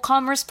global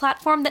commerce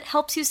platform that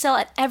helps you sell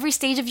at every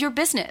stage of your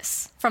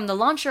business. From the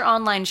launch your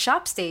online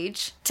shop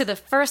stage, to the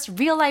first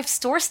real-life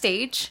store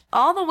stage,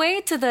 all the way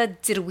to the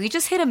did we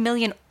just hit 1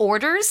 million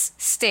orders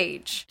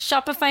stage.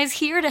 Shopify's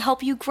here to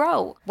help you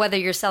grow. Whether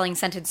you're selling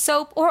scented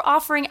soap or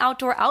offering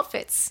outdoor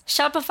outfits,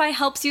 Shopify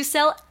helps you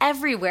sell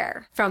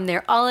everywhere. From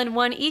their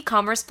all-in-one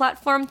e-commerce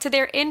platform to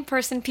their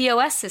in-person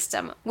POS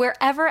system,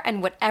 wherever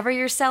and whatever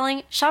you're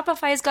selling,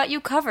 Shopify's got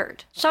you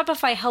covered.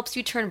 Shopify helps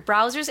you turn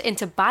browsers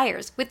into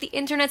buyers with the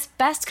internet's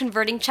best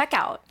converting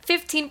checkout.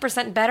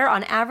 15% better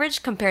on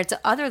average compared to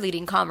other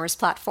leading commerce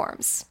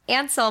platforms.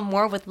 And sell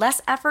more with less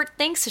effort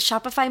thanks to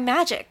Shopify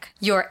Magic,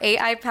 your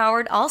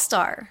AI-powered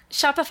all-star.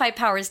 Shopify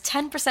powers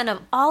 10%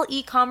 of all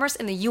e-commerce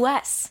in the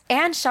U.S.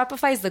 And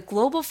Shopify is the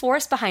global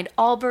force behind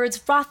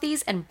Allbirds,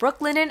 Rothy's, and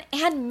Brooklinen,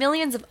 and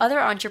millions of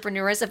other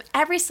entrepreneurs of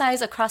every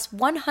size across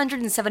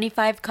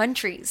 175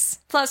 countries.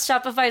 Plus,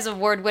 Shopify's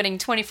award-winning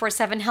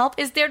 24/7 help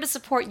is there to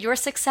support your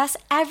success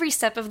every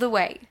step of the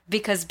way.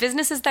 Because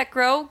businesses that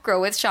grow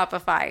with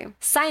Shopify.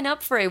 Sign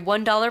up for a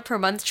 $1 per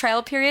month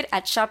trial period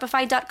at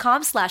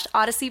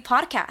shopify.com/Odyssey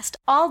Podcast,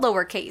 all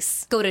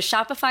lowercase. Go to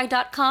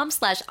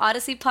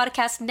shopify.com/Odyssey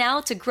Podcast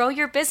now to grow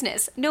your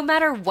business, no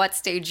matter what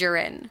stage you're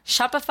in.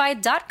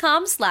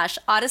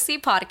 Shopify.com/Odyssey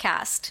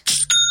Podcast.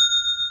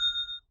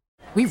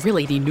 We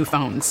really need new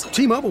phones.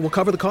 T-Mobile will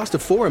cover the cost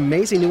of 4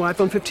 amazing new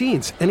iPhone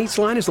 15s, and each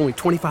line is only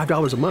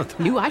 $25 a month.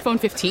 New iPhone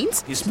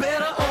 15s? It's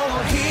better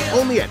over here.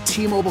 Only at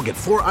T-Mobile, get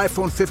 4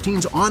 iPhone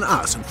 15s on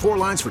us and 4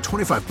 lines for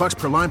 $25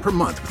 per line per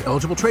month with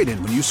eligible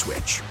trade-in when you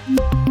switch.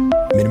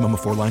 Minimum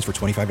of 4 lines for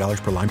 $25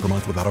 per line per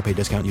month with autopay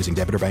discount using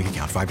debit or bank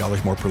account.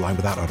 $5 more per line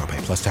without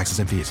autopay, plus taxes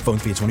and fees. Phone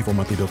fee at 24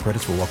 monthly bill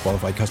credits for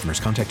well-qualified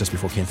customers. Contact us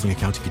before canceling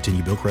account to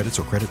continue bill credits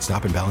or credit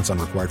stop and balance on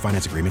required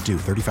finance agreement due.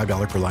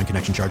 $35 per line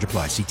connection charge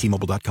applies. See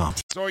T-Mobile.com.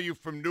 Saw you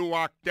from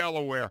Newark,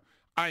 Delaware.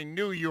 I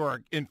knew you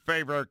were in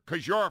favor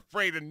because you're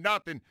afraid of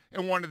nothing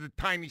in one of the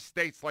tiny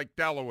states like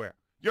Delaware.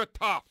 You're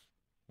tough.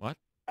 What?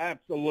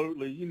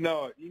 Absolutely. You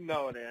know it. You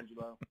know it,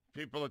 Angelo.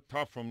 People are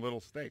tough from little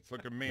states.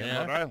 Look at me in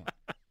Rhode Island.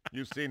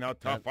 You've seen how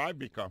tough I've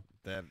become.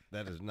 That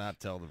does not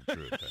tell the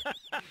truth.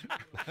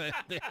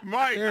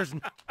 Mike, there's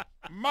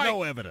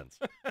no evidence.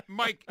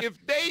 Mike, if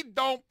they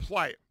don't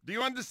play, do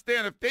you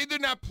understand? If they do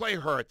not play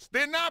Hurts,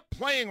 they're not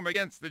playing him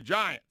against the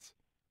Giants.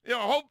 You know,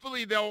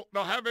 hopefully they'll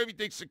have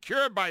everything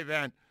secured by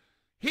then.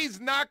 He's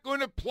not going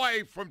to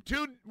play from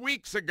 2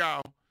 weeks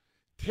ago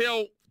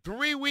till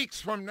 3 weeks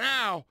from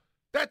now.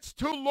 That's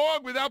too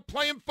long without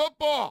playing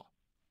football.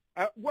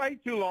 Way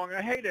too long.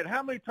 I hate it.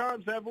 How many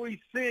times have we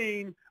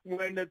seen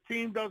when the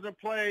team doesn't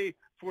play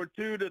for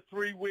 2 to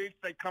 3 weeks,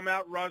 they come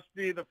out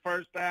rusty the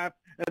first half,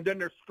 and then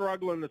they're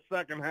struggling the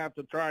second half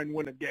to try and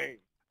win a game?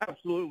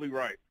 Absolutely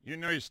right. You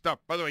know your stuff.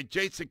 By the way,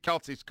 Jason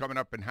Kelsey's coming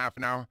up in half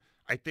an hour.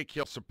 I think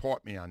he'll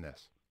support me on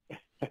this.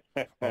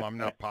 Well, I'm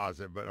not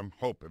positive, but I'm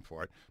hoping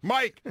for it.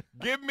 Mike,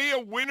 give me a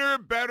winner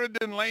better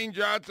than Lane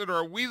Johnson or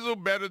a weasel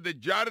better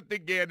than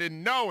Jonathan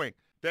Gannon, knowing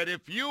that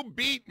if you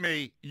beat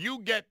me, you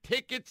get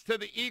tickets to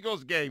the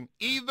Eagles game.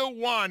 Either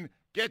one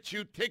gets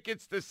you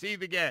tickets to see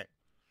the game.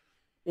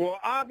 Well,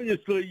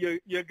 obviously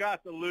you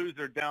got the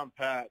loser down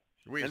pat.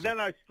 Weasel. And then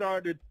I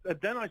started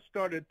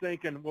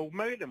thinking, well,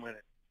 wait a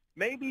minute.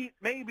 Maybe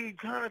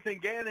Jonathan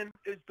Gannon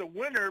is the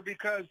winner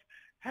because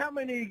how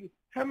many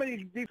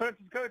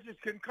defensive coaches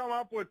can come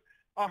up with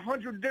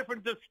 100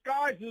 different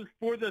disguises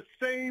for the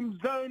same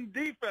zone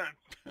defense?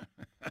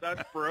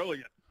 That's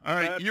brilliant. All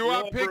right, That's you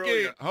are real picking.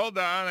 brilliant. Hold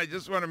on, I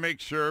just want to make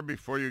sure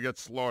before you get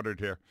slaughtered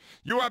here.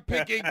 You are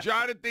picking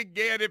Jonathan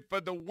Gannon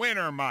for the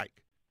winner,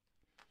 Mike.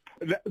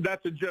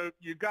 That's a joke.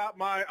 You got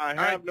my. I All have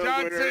right, no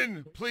Johnson,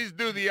 winner. please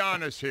do the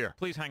honors here.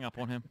 Please hang up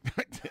on him.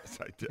 Yes,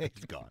 I did.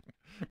 He's gone.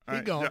 All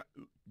right,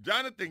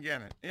 Jonathan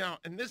Gannon. You know,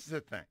 and this is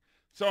the thing.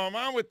 So I'm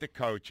on with the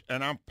coach,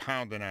 and I'm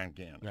pounding on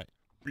Gannon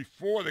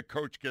before the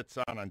coach gets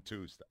on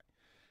Tuesday.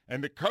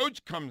 And the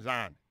coach comes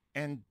on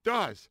and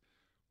does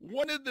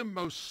one of the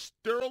most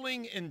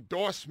sterling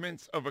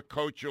endorsements of a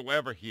coach you'll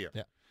ever hear.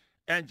 Yeah.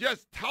 And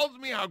just tells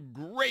me how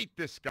great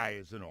this guy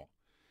is and all.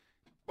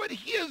 But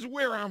here's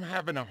where I'm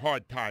having a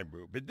hard time,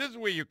 Ruben. This is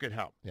where you could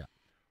help. Yeah.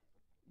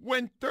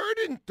 When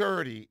 3rd and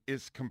 30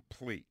 is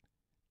complete,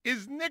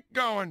 is Nick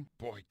going,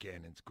 boy,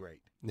 Gannon's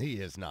great?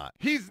 He is not.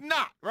 He's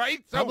not,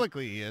 right? So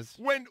Publicly, he is.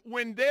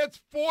 when there's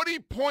 40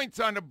 points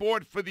on the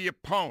board for the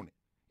opponent,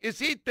 is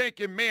he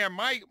thinking, man,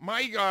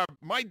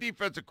 my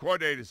defensive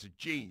coordinator is a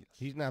genius?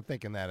 He's not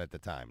thinking that at the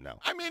time, no.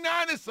 I mean,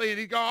 honestly,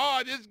 he go,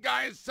 oh, this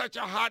guy is such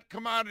a hot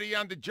commodity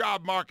on the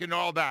job market and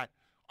all that.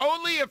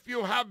 Only if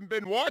you haven't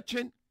been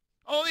watching.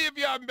 Only if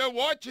you haven't been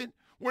watching.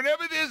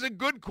 Whenever there's a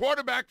good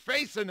quarterback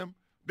facing them,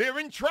 they're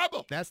in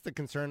trouble. That's the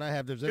concern I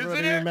have. Isn't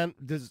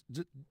it?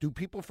 Do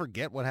people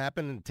forget what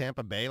happened in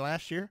Tampa Bay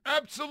last year?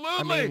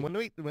 Absolutely. I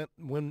mean,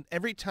 when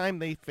every time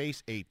they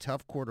face a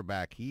tough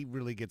quarterback, he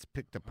really gets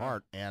picked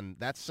apart, and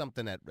that's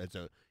something that is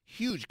a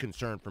huge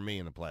concern for me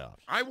in the playoffs.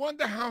 I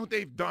wonder how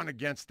they've done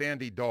against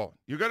Andy Dalton.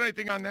 You got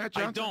anything on that,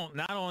 Johnson?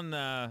 I don't.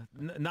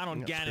 Not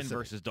on Gannon specific.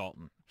 versus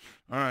Dalton.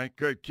 All right,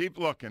 good. Keep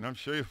looking. I'm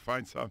sure you'll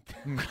find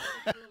something.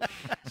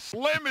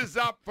 Slim is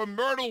up from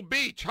Myrtle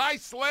Beach. Hi,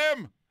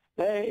 Slim.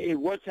 Hey,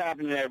 what's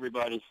happening,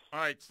 everybody? All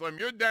right, Slim,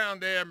 you're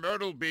down there,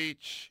 Myrtle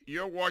Beach.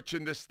 You're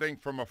watching this thing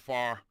from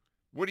afar.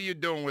 What are you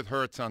doing with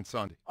Hurts on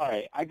Sunday? All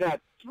right, I got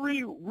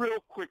 3 real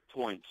quick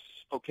points,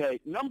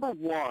 okay? Number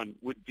 1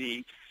 would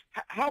be,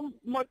 how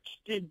much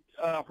did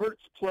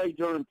Hurts play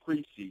during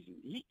preseason?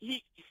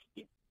 He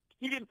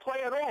didn't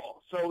play at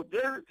all. So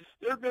there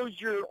goes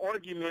your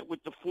argument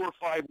with the 4 or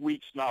 5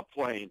 weeks not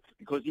playing,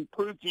 because he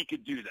proved he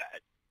could do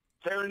that.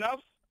 Fair enough?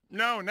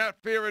 No, not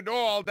fair at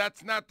all.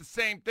 That's not the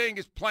same thing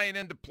as playing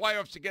in the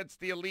playoffs against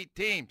the elite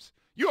teams.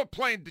 You're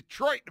playing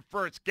Detroit in the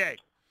first game.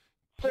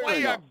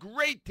 Play a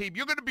great team.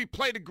 You're going to be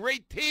playing a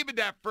great team in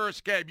that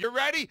first game. You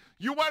ready?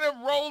 You want to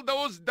roll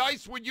those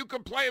dice when you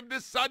can play them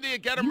this Sunday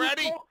and get them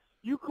ready?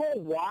 You call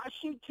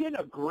Washington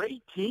a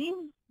great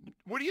team?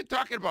 What are you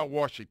talking about,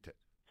 Washington?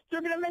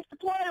 They're going to make the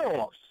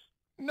playoffs.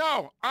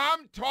 No,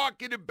 I'm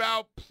talking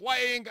about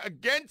playing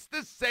against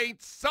the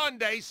Saints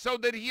Sunday so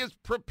that he is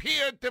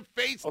prepared to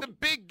face the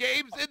big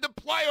games in the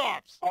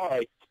playoffs. All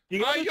right.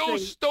 Are you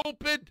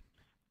stupid?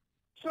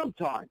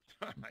 Sometimes.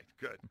 All right,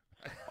 good.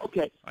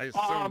 Okay. I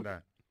assume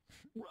that.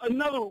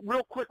 Another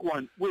real quick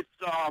one with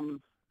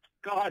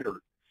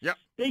Goddard. Yep.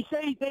 They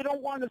say they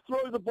don't want to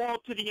throw the ball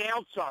to the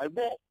outside.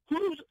 Well,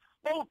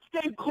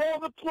 they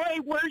call the play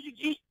where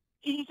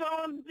he's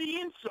on the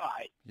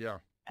inside. Yeah.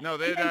 No,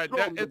 they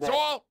forgot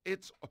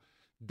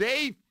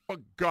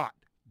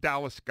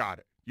Dallas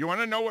Goedert. You want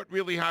to know what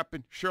really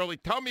happened? Shirley,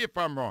 tell me if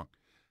I'm wrong.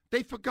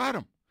 They forgot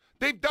him.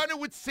 They've done it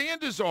with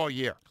Sanders all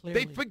year.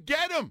 Clearly. They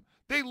forget him.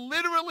 They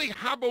literally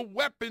have a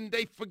weapon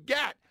they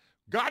forget.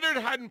 Goddard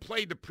hadn't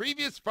played the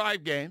previous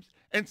 5 games,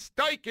 and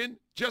Steichen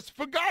just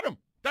forgot him.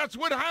 That's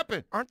what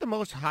happened. Aren't the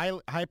most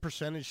high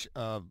percentage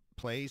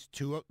plays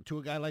to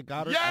a guy like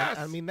Goddard? Yes.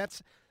 I mean,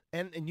 that's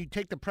and you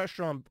take the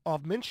pressure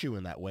off Minshew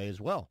in that way as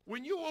well.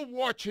 When you were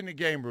watching the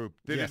game, Rube,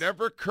 did Yes. it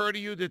ever occur to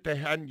you that they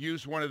hadn't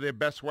used one of their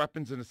best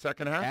weapons in the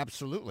second half?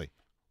 Absolutely.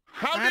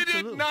 How did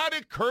it not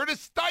occur to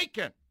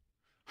Steichen?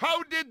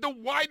 How did the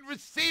wide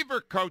receiver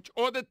coach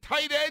or the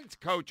tight ends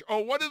coach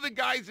or one of the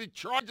guys in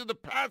charge of the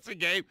passing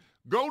game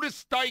go to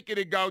Steichen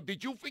and go,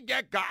 did you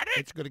forget Goddard?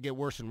 It's going to get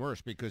worse and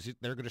worse because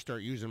they're going to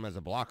start using him as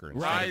a blocker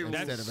Right.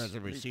 instead of as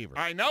a receiver.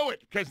 I know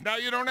it, because now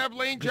you don't have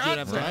Lane 'Cause you don't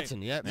Johnson. have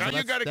Johnson, yeah. Now So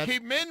you got to that's-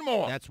 keep him in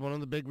more. That's one of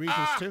the big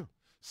reasons, too.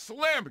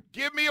 Slim,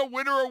 give me a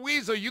winner or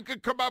weasel. You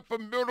could come up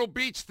from Myrtle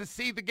Beach to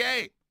see the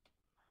game.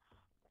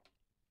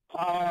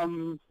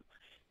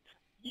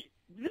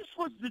 This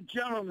was the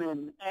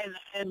gentleman,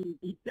 and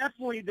he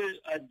definitely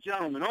a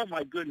gentleman. Oh,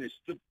 my goodness.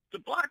 The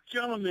black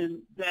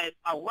gentleman that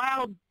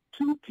allowed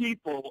 2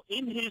 people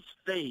in his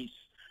face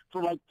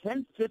for like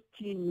 10,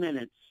 15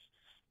 minutes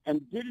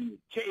and didn't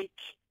take,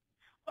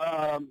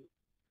 them.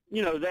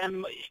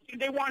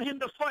 They want him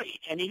to fight,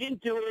 and he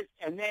didn't do it.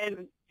 And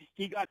then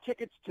he got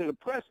tickets to the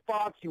press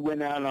box. He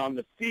went out on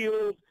the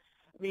field.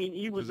 I mean,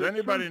 he was. Does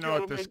anybody know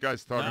what this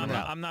guy's talking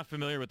about? I'm not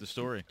familiar with the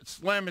story.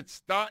 Slim, it's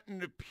starting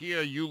to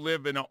appear you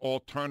live in an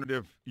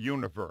alternative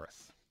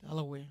universe.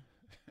 Delaware.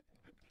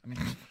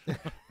 Is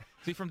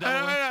he from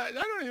Delaware? I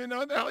don't even know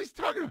what the hell he's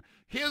talking about.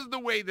 Here's the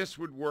way this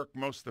would work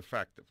most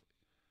effectively.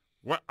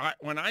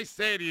 When I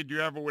say to you, do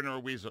you have a winner or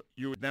weasel,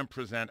 you would then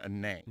present a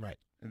name. Right.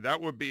 And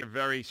that would be a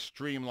very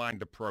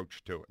streamlined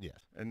approach to it. Yes.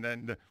 And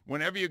then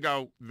whenever you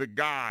go, the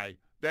guy,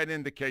 that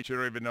indicates you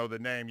don't even know the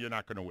name, you're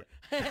not going to win.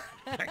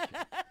 Thank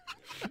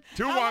you.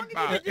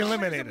 215.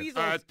 Eliminated.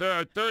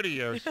 30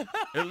 years.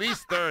 At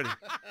least 30.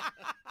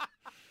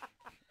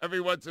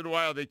 Every once in a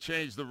while, they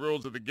change the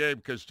rules of the game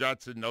because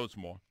Johnson knows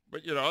more.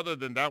 But, other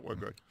than that, we're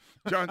good.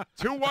 John,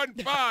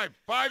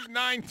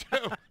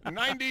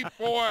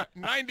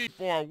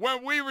 215-592-9494.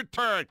 When we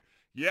return,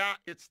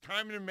 it's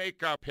time to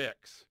make our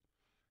picks.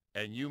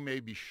 And you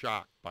may be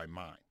shocked by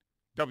mine.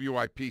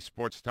 WIP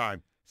Sports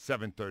Time,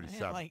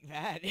 7:37. I like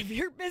that. If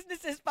your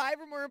business has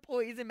 5 or more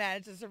employees and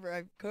manages to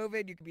survive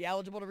COVID, you can be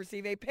eligible to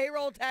receive a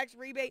payroll tax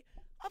rebate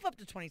of up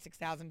to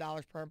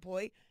 $26,000 per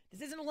employee. This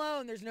isn't a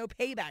loan. There's no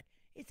payback.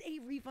 It's a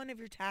refund of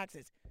your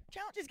taxes.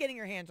 Challenge is getting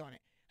your hands on it.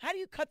 How do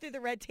you cut through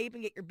the red tape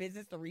and get your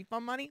business the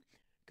refund money?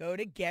 Go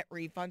to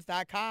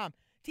getrefunds.com.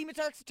 Team of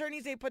tax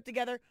attorneys they put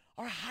together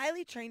are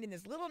highly trained in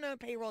this little-known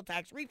payroll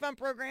tax refund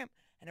program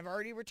and have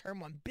already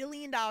returned $1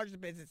 billion to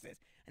businesses.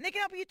 And they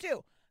can help you,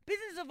 too.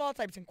 Businesses of all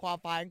types can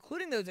qualify,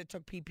 including those that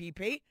took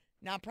PPP,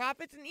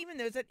 nonprofits, and even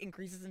those that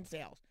increases in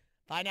sales.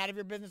 Find out if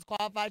your business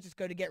qualifies. Just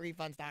go to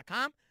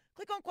getrefunds.com.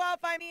 Click on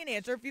Qualify Me and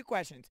answer a few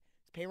questions.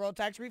 This payroll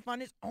tax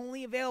refund is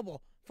only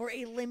available for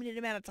a limited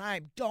amount of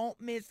time. Don't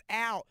miss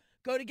out.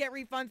 Go to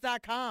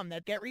getrefunds.com.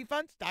 That's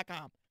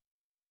getrefunds.com.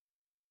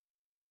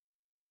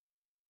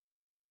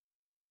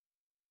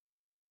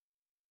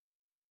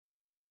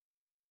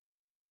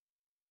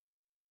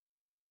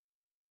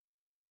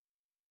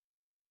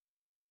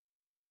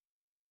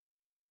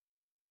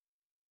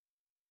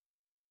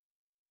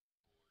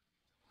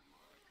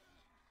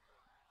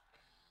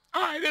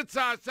 All right, it's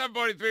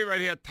 7:43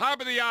 right here. Top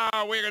of the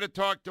hour, we're going to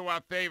talk to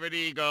our favorite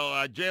Eagle,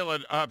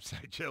 Jalen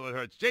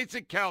Hurts,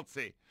 Jason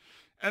Kelce.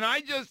 And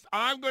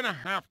I'm going to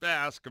have to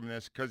ask him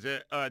this because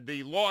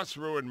the loss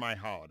ruined my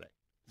holiday.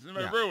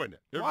 It ruined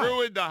it. It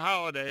ruined the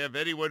holiday of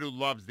anyone who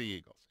loves the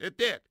Eagles. It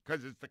did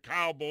because it's the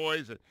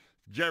Cowboys and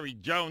Jerry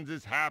Jones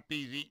is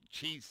happy. He's eating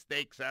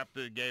cheesesteaks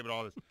after the game and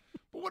all this.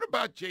 But what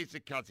about Jason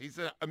Kelce? He's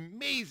an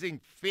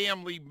amazing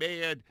family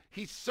man.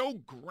 He's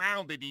so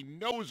grounded. He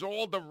knows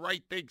all the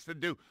right things to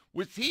do.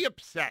 Was he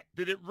upset?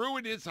 Did it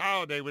ruin his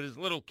holiday with his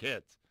little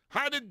kids?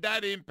 How did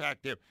that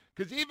impact him?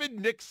 Because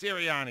even Nick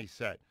Sirianni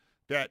said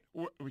that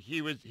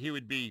he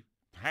would be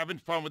having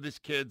fun with his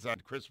kids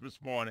on Christmas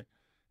morning,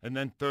 and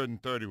then 3rd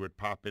and 30 would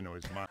pop into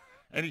his mind.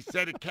 And he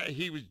said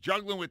he was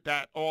juggling with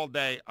that all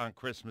day on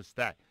Christmas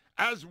Day,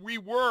 as we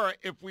were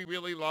if we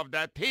really loved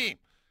that team.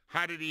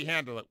 How did he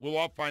handle it? We'll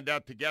all find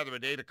out together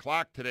at 8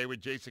 o'clock today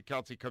when Jason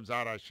Kelce comes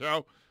out our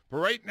show. But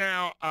right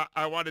now,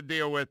 I want to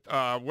deal with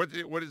what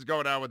is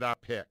going on with our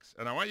picks.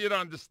 And I want you to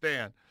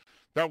understand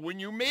that when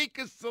you make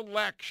a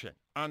selection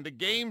on the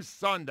game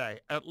Sunday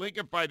at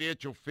Lincoln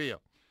Financial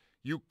Field,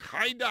 you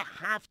kind of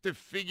have to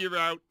figure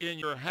out in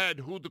your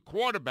head who the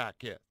quarterback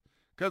is.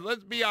 Because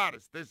let's be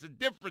honest, there's a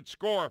different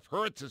score if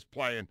Hurts is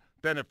playing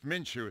than if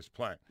Minshew is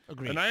playing.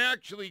 Agreed. And I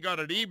actually got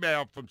an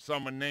email from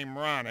someone named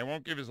Ron. I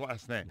won't give his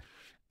last name.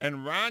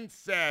 And Ron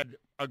said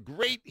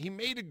he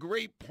made a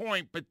great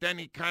point, but then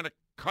he kind of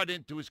cut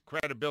into his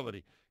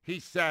credibility. He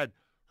said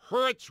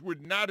Hurts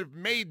would not have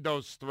made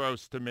those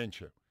throws to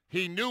Minshew.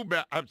 He knew,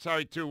 to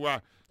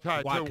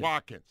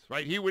Watkins,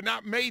 right? He would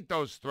not make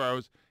those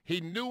throws.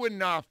 He knew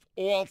enough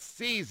all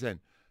season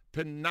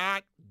to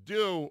not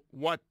do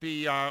what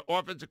the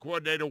offensive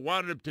coordinator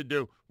wanted him to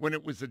do when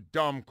it was a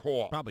dumb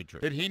call. Probably true.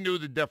 That he knew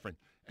the difference.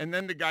 And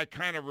then the guy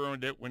kind of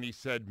ruined it when he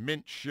said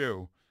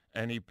Minshew.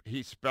 And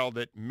he spelled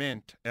it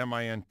mint,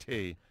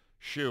 M-I-N-T,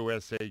 shoe,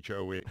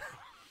 S-H-O-E.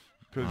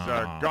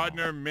 Because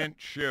Gardner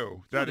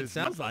Minshew. That's what it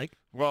sounds like.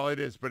 Well, it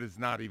is, but that is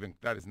not even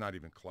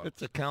close.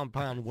 It's a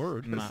compound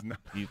word.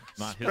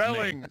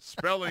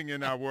 Spelling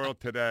in our world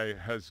today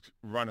has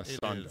run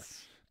asunder.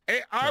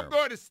 Hey, I'm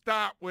going to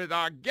start with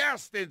our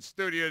guest in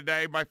studio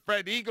today, my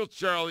friend Eagle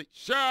Shirley.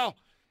 Cheryl,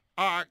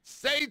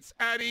 Saints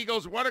at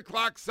Eagles, 1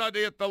 o'clock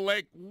Sunday at the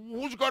Lake.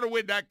 Who's going to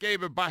win that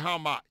game and by how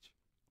much?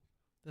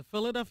 The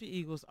Philadelphia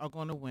Eagles are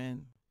going to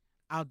win.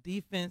 Our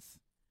defense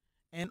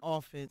and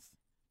offense,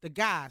 the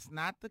guys,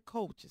 not the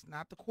coaches,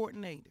 not the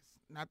coordinators.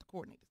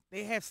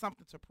 They have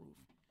something to prove.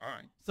 All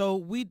right. So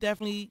we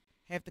definitely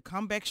have to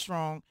come back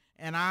strong,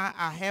 and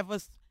I have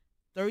us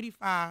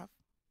 35-14.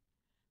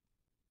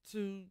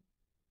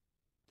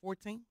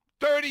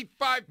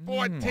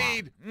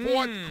 35-14,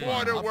 fourth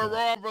quarter. We're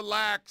all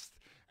relaxed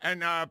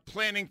and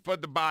planning for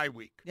the bye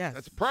week. Yes.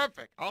 That's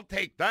perfect. I'll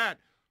take that.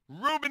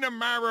 Ruben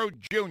Amaro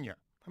Jr.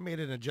 I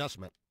made an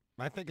adjustment.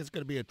 I think it's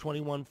going to be a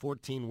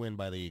 21-14 win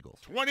by the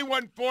Eagles.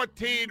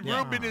 21-14. Yeah.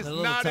 Ruben is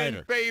not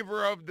in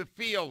favor of the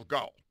field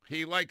goal.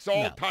 He likes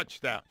all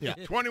touchdowns. Yeah.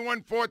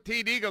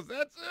 21-14 Eagles.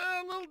 That's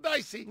a little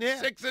dicey.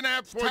 Yeah.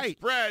 6.5 point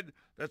spread.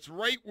 That's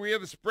right where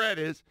the spread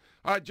is.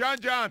 John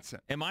Johnson.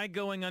 Am I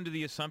going under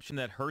the assumption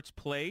that Hurts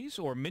plays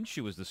or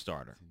Minshew is the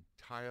starter?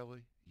 It's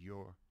entirely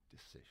your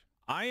decision.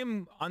 I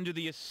am under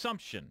the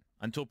assumption,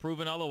 until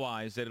proven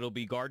otherwise, that it'll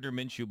be Gardner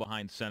Minshew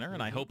behind center,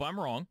 and I hope I'm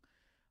wrong.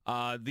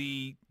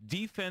 The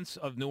defense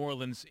of New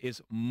Orleans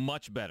is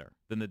much better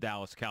than the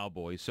Dallas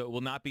Cowboys, so it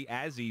will not be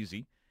as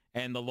easy.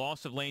 And the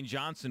loss of Lane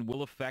Johnson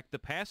will affect the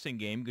passing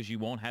game because you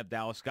won't have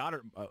Dallas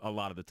Goedert a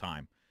lot of the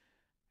time.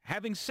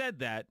 Having said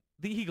that,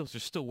 the Eagles are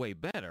still way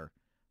better.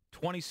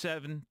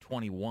 27-21.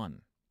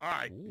 All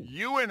right,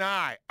 you and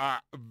I are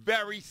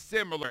very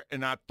similar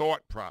in our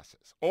thought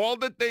process. All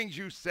the things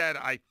you said,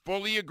 I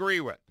fully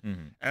agree with.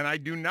 And I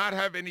do not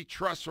have any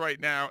trust right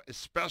now,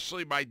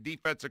 especially my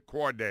defensive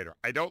coordinator.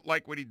 I don't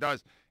like what he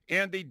does.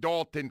 Andy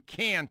Dalton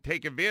can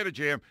take advantage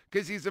of him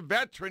because he's a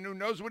veteran who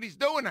knows what he's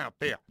doing out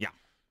there. Yeah.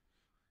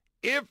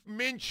 If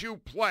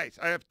Minshew plays,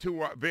 I have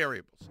two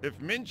variables. If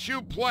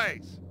Minshew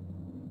plays,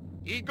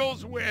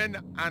 Eagles win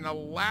on a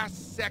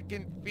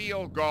last-second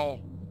field goal,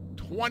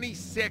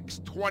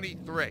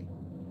 26-23.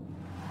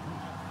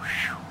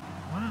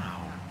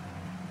 Wow.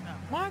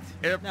 What?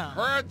 If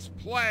Hurts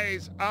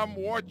plays, I'm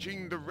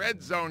watching the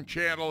Red Zone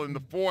channel in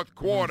the fourth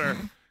quarter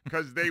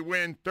because they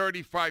win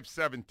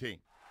 35-17.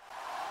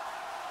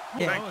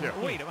 Thank you.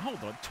 Wait,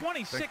 hold on.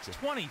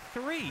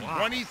 26-23.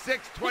 Wow.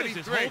 26-23. What is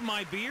this, hold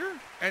my beer?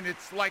 And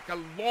it's like a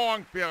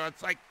long field.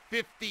 It's like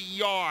 50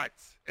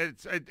 yards.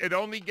 It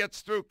only gets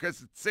through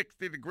because it's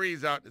 60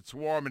 degrees out. It's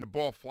warm and the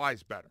ball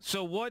flies better.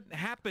 So what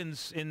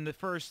happens in the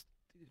first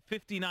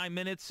 59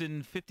 minutes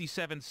and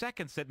 57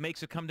 seconds that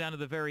makes it come down to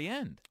the very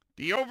end?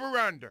 The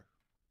over-under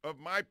of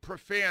my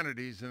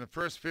profanities in the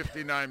first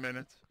 59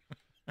 minutes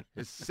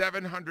is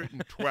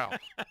 712.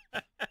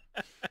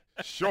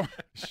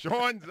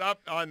 Sean's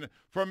up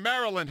from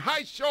Maryland.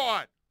 Hi,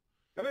 Sean.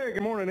 Hey,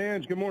 good morning,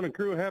 Ange. Good morning,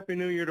 crew. Happy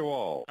New Year to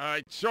all. All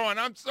right, Sean,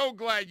 I'm so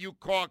glad you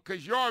called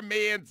because you're a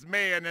man's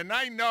man, and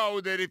I know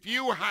that if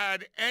you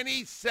had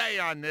any say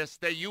on this,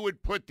 that you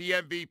would put the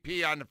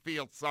MVP on the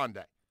field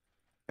Sunday.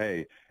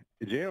 Hey,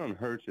 Jalen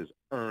Hurts has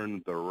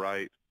earned the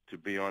right to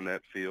be on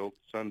that field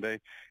Sunday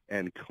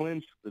and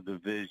clinch the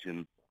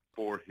division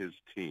for his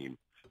team.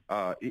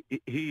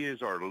 He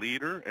is our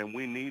leader, and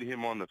we need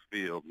him on the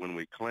field when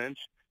we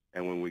clinch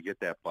and when we get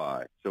that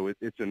bye. So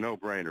it's a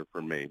no-brainer for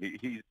me.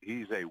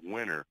 He's a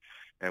winner,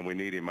 and we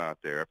need him out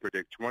there. I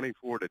predict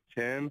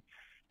 24-10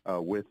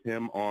 with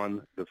him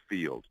on the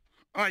field.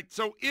 All right,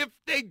 so if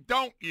they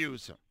don't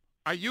use him,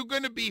 are you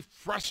going to be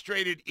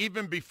frustrated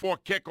even before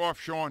kickoff,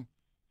 Sean?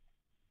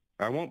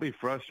 I won't be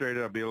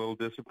frustrated. I'll be a little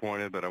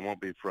disappointed, but I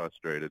won't be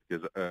frustrated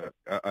because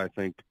I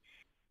think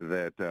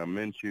that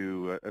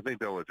Minshew, I think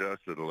they'll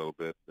adjust it a little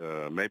bit.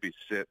 Maybe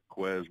sit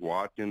Quez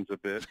Watkins a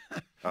bit.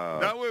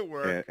 That would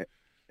work.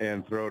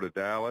 And throw to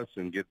Dallas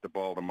and get the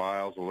ball to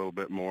Miles a little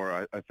bit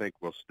more. I think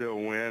we'll still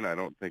win. I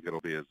don't think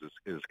it'll be as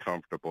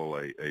comfortable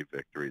a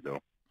victory, though.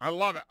 I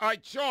love it. All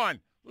right, Sean,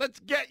 let's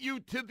get you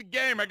to the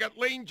game. I got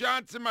Lane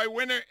Johnson, my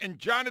winner, and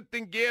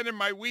Jonathan Gannon,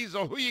 my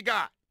weasel. Who you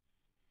got?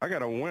 I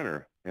got a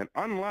winner. And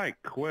unlike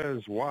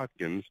Quez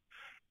Watkins,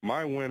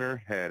 my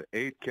winner had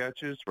 8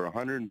 catches for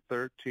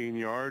 113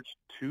 yards,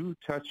 2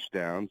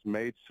 touchdowns,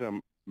 made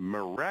some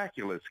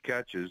miraculous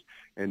catches,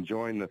 and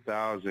joined the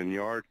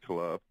 1,000-yard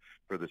club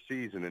for the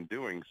season in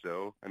doing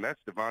so, and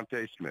that's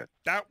Devontae Smith.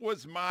 That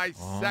was my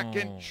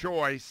second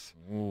choice,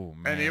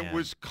 and it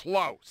was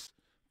close.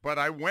 But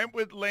I went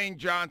with Lane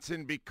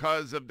Johnson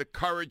because of the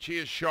courage he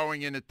is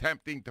showing in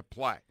attempting to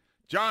play.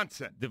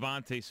 Johnson.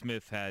 Devontae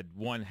Smith had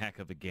one heck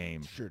of a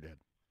game. Sure did.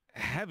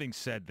 Having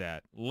said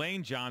that,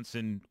 Lane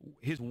Johnson,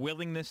 his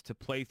willingness to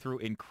play through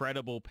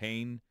incredible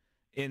pain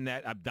in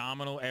that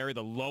abdominal area,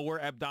 the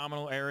lower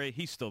abdominal area,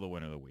 he's still the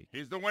winner of the week.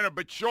 He's the winner.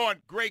 But, Sean,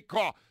 great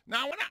call.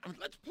 Now,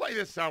 let's play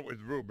this out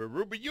with Ruben.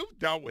 Ruben, you've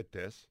dealt with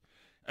this.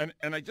 And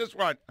I'm going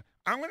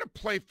to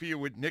play for you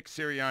what Nick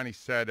Sirianni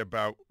said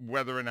about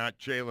whether or not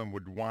Jalen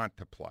would want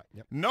to play.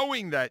 Yep.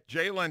 Knowing that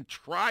Jalen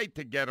tried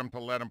to get him to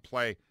let him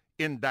play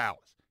in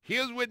Dallas.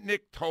 Here's what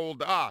Nick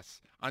told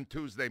us on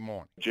Tuesday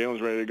morning.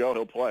 Jalen's ready to go.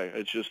 He'll play.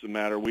 It's just a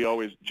matter.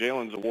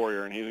 Jalen's a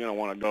warrior, and he's going to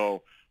want to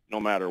go no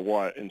matter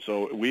what. And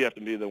so we have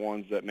to be the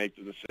ones that make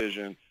the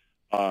decision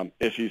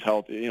if he's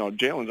healthy. You know,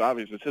 Jalen's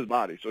obviously, it's his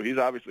body, so he's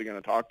obviously going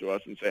to talk to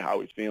us and say how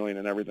he's feeling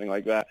and everything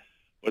like that.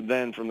 But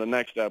then from the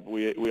next step,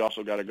 we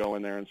also got to go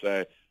in there and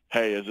say,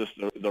 hey, is this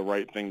the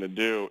right thing to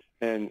do?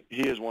 And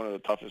he is one of the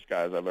toughest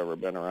guys I've ever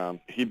been around.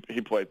 He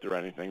played through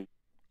anything.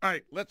 All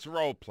right, let's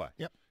role play.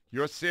 Yep.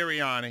 You're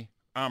Sirianni.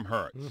 I'm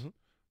Hurts. Mm-hmm.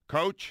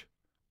 Coach,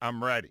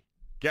 I'm ready.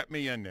 Get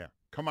me in there.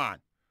 Come on.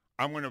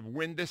 I'm going to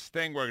win this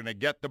thing. We're going to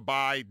get the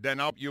bye. Then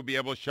you'll be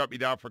able to shut me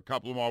down for a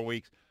couple of more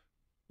weeks.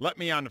 Let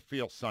me on the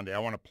field Sunday. I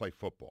want to play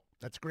football.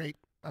 That's great.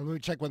 I'm going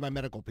to check with my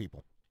medical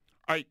people.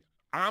 All right.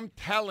 I'm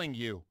telling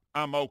you,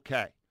 I'm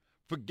okay.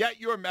 Forget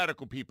your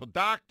medical people.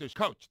 Doctors,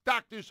 coach,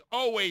 doctors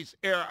always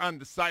err on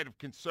the side of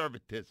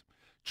conservatism.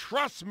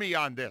 Trust me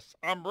on this.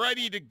 I'm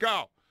ready to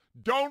go.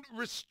 Don't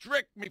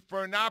restrict me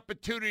for an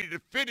opportunity to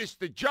finish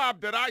the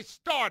job that I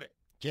started.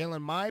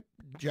 Jalen, my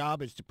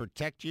job is to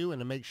protect you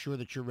and to make sure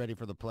that you're ready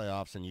for the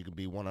playoffs and you can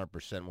be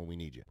 100% when we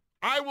need you.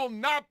 I will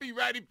not be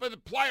ready for the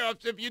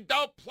playoffs if you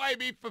don't play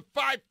me for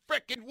 5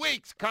 frickin'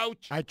 weeks,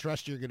 Coach. I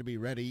trust you're going to be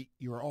ready.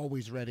 You're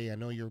always ready. I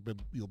know you'll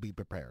be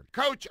prepared.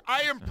 Coach,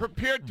 I am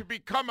prepared to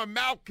become a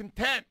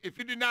malcontent if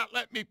you do not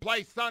let me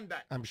play Sunday.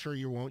 I'm sure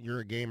you won't. You're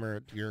a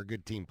gamer. You're a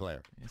good team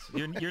player.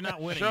 You're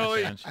not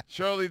winning.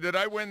 Shirley, did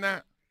I win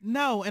that?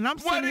 No, and I'm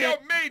saying what do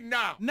you mean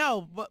now?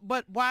 No,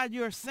 but while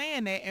you're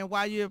saying that and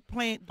while you're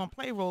playing on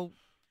play role,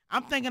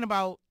 I'm thinking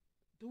about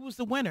Who's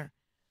the winner?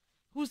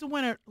 Who's the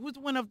winner? Who's the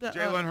winner of the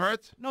Jalen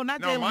Hurts? No,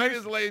 not No, Jalen mine Hurts.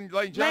 is Lane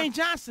Johnson. Lane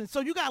Johnson. So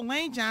you got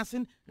Lane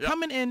Johnson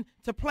coming in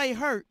to play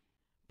hurt,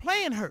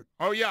 playing hurt.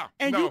 Oh, yeah.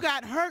 And No. you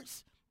got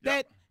Hurts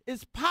that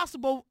is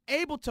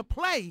able to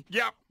play.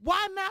 Yeah.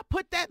 Why not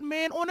put that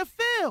man on the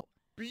field?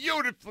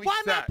 Beautifully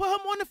Why said. not put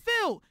him on the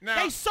field?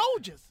 Now, they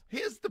soldiers.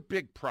 Here's the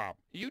big problem.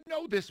 You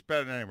know this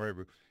better than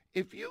anybody.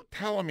 If you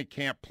tell him he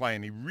can't play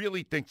and he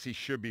really thinks he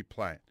should be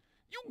playing,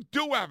 you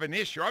do have an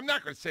issue. I'm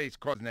not going to say he's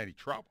causing any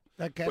trouble.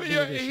 That can't But be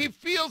an issue. he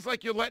feels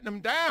like you're letting him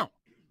down,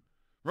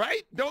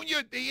 right? Don't you?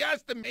 He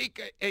has to make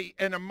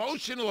an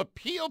emotional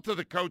appeal to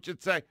the coach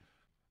and say,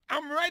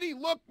 I'm ready.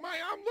 Look at my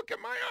arm.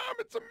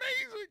 It's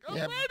amazing. I'm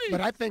ready.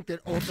 But I think that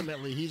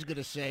ultimately he's going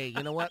to say,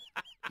 you know what?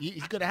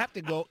 He's going to have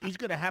to go. He's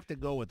going to have to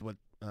go with what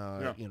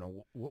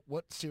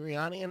what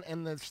Sirianni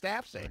and the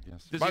staff say.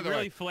 Does he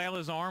really flail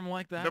his arm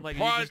like that? The like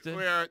part he just did?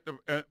 where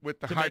with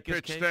the To high make his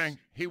pitch case? thing,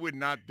 he would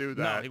not do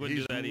that. No, he wouldn't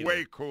He's do that either.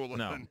 way cooler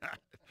No. than that.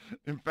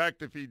 In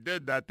fact, if he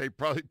did that, they'd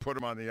probably put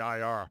him on the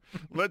IR.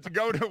 Let's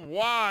go to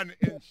Juan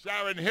in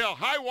Sharon Hill.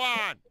 Hi,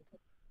 Juan.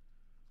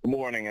 Good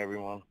morning,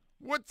 everyone.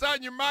 What's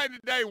on your mind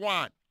today,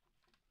 Juan?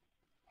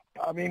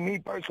 I mean, me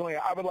personally,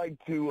 I would like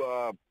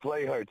to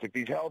play Hurts. If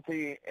he's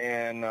healthy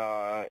and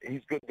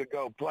he's good to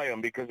go, play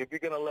him. Because if you're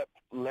going to let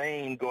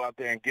Lane go out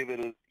there and give it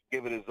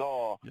his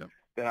all,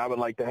 then I would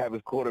like to have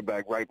his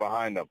quarterback right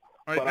behind him.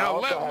 All right, But I now,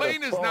 also had a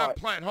Lane is not thought-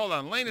 playing. Hold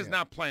on. Lane is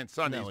not playing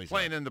Sunday. No, he's he's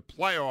playing in the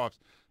playoffs.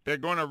 They're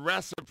going to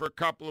rest him for a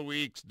couple of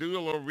weeks, do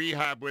a little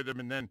rehab with him,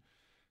 and then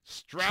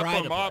strap Try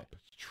to him up,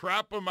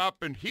 trap him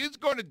up, and he's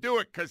going to do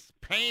it because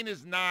pain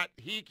is not –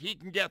 he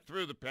can get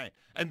through the pain.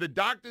 And the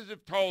doctors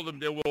have told him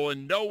there will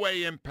in no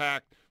way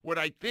impact what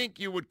I think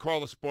you would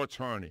call a sports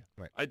hernia.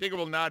 Right. I think it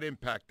will not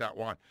impact that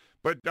one.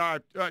 But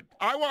I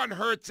want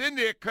Hurts in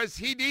there because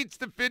he needs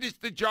to finish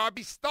the job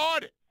he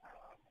started.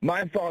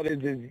 My thought is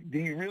do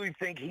you really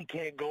think he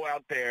can't go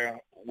out there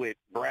with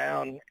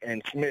Brown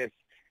and Smith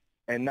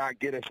and not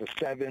get us a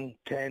 7,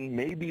 10,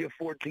 maybe a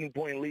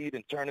 14-point lead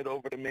and turn it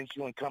over to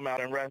Minshew and come out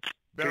and rest? Treat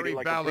Very it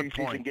like valid a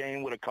preseason point.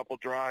 game with a couple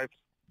drives.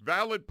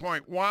 Valid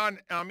point. Juan,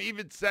 I'm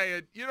even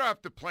saying you don't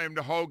have to play him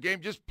the whole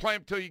game. Just play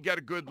him till you get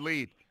a good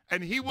lead.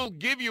 And he will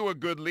give you a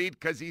good lead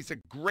because he's a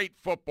great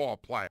football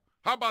player.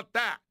 How about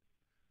that?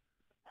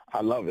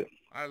 I love it.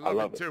 I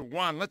love it too.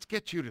 Juan, let's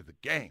get you to the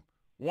game.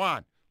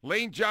 Juan,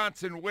 Lane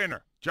Johnson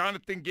winner,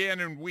 Jonathan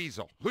Gannon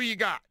Weasel. Who you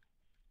got?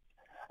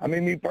 I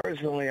mean, me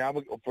personally, I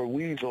would for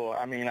Weasel.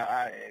 I mean,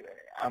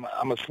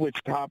 I'm a switch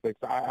topics.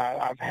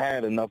 I've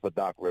had enough of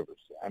Doc Rivers.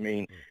 I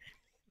mean,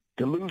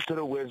 to lose to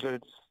the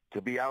Wizards, to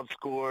be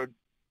outscored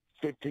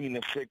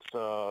 15-6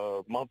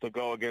 a month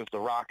ago against the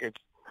Rockets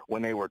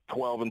when they were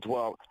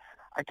 12-12,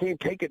 I can't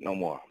take it no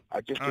more. I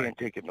just can't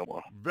take it no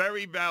more.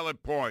 Very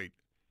valid point.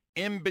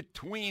 In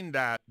between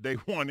that, they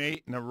won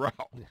 8 in a row.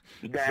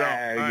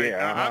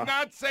 I'm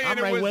not saying I'm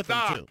it right was with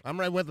Doc. him too. I'm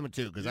right with him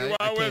too because You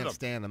I are with can't him.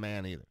 stand the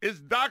man either. Is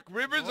Doc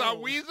Rivers a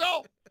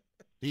weasel?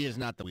 He is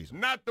not the weasel.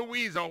 Not the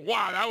weasel.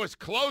 Wow, that was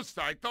close.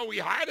 I thought we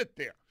had it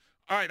there.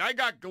 All right, I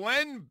got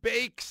Glenn,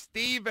 Bake,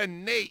 Steve,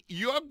 and Nate.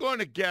 You're going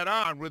to get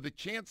on with a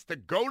chance to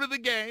go to the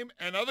game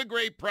and other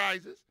great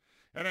prizes.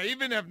 And I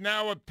even have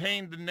now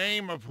obtained the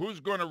name of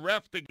who's going to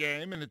ref the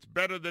game, and it's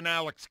better than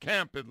Alex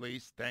Kemp at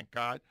least, thank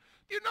God.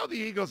 You know the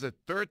Eagles are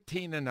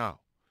 13-0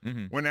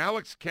 when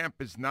Alex Kemp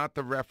is not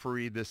the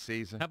referee this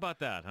season. How about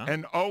that, huh?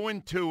 And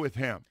 0-2 with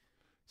him.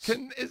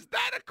 Is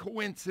that a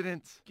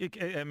coincidence?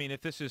 I mean,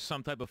 if this is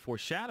some type of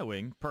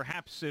foreshadowing,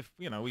 perhaps if,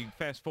 we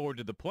fast forward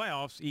to the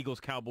playoffs,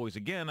 Eagles-Cowboys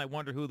again, I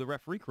wonder who the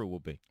referee crew will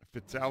be. If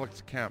it's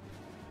Alex Kemp,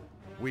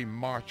 we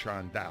march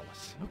on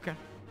Dallas. Okay.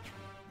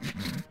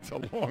 It's a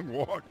long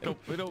walk.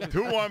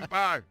 215.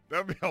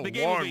 That'd be a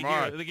long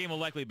march. The game will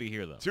likely be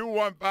here, though.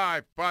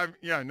 215-5.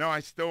 Yeah, no, I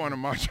still want to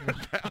march on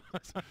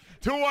Dallas.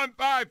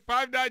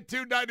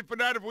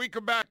 215-592-9049. If we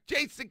come back,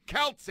 Jason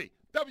Kelsey,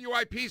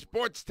 WIP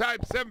Sports Time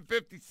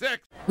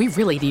 756. We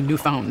really need new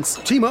phones.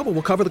 T-Mobile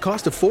will cover the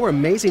cost of 4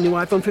 amazing new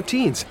iPhone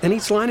 15s, and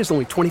each line is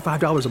only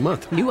 $25 a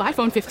month. New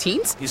iPhone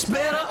 15s? It's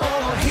better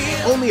over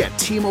here. Only at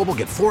T-Mobile,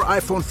 get 4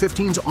 iPhone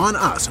 15s on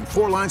us and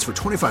 4 lines for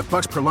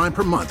 $25 per line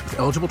per month with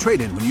eligible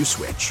trade-in when you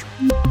switch.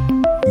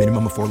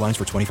 Minimum of 4 lines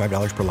for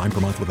 $25 per line per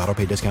month with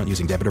autopay discount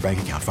using debit or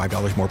bank account.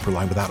 $5 more per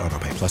line without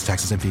autopay, plus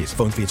taxes and fees.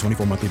 Phone fee at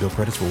 24 monthly bill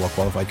credits for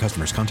well-qualified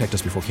customers. Contact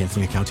us before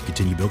canceling account to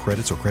continue bill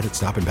credits or credit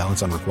stop and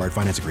balance on required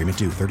finance agreement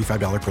due.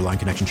 $35 per line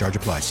connection charge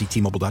applies. See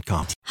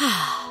T-Mobile.com.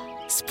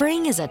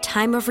 Spring is a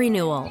time of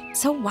renewal,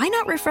 so why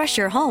not refresh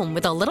your home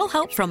with a little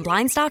help from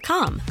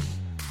Blinds.com?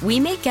 We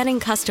make getting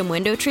custom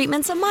window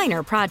treatments a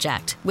minor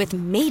project with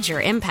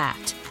major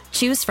impact.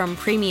 Choose from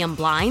premium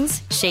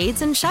blinds,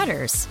 shades, and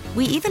shutters.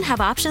 We even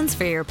have options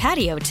for your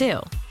patio,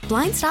 too.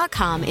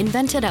 Blinds.com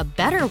invented a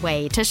better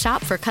way to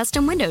shop for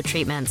custom window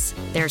treatments.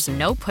 There's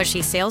no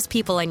pushy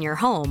salespeople in your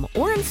home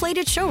or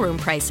inflated showroom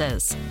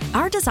prices.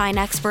 Our design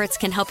experts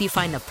can help you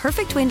find the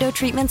perfect window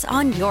treatments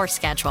on your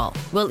schedule.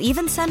 We'll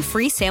even send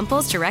free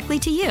samples directly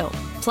to you.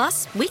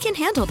 Plus, we can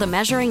handle the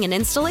measuring and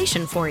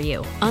installation for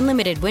you.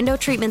 Unlimited window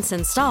treatments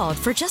installed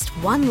for just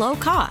one low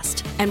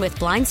cost. And with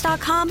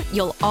Blinds.com,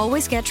 you'll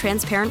always get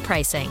transparent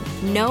pricing.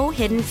 No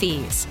hidden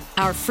fees.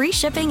 Our free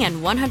shipping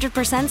and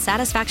 100%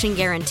 satisfaction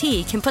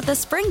guarantee can put the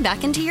spring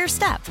back into your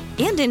step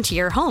and into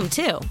your home,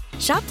 too.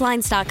 Shop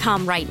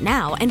Blinds.com right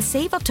now and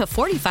save up to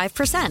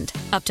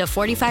 45%. Up to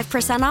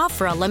 45% off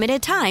for a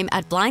limited time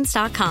at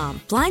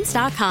Blinds.com.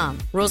 Blinds.com.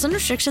 Rules and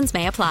restrictions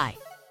may apply.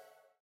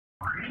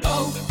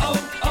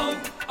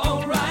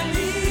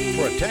 O'Reilly.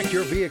 Protect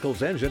your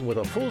vehicle's engine with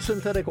a full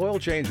synthetic oil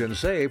change and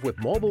save with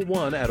Mobil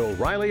 1 at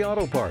O'Reilly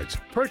Auto Parts.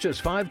 Purchase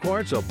 5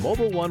 quarts of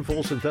Mobil 1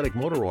 full synthetic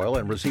motor oil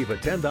and receive a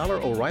 $10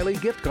 O'Reilly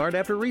gift card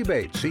after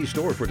rebate. See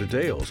store for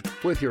details.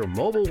 With your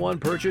Mobil 1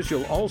 purchase,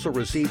 you'll also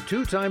receive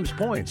 2 times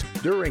points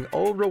during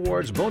O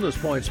Rewards Bonus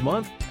Points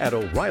Month at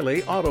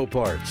O'Reilly Auto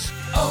Parts.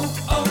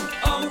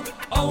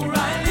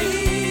 O'Reilly.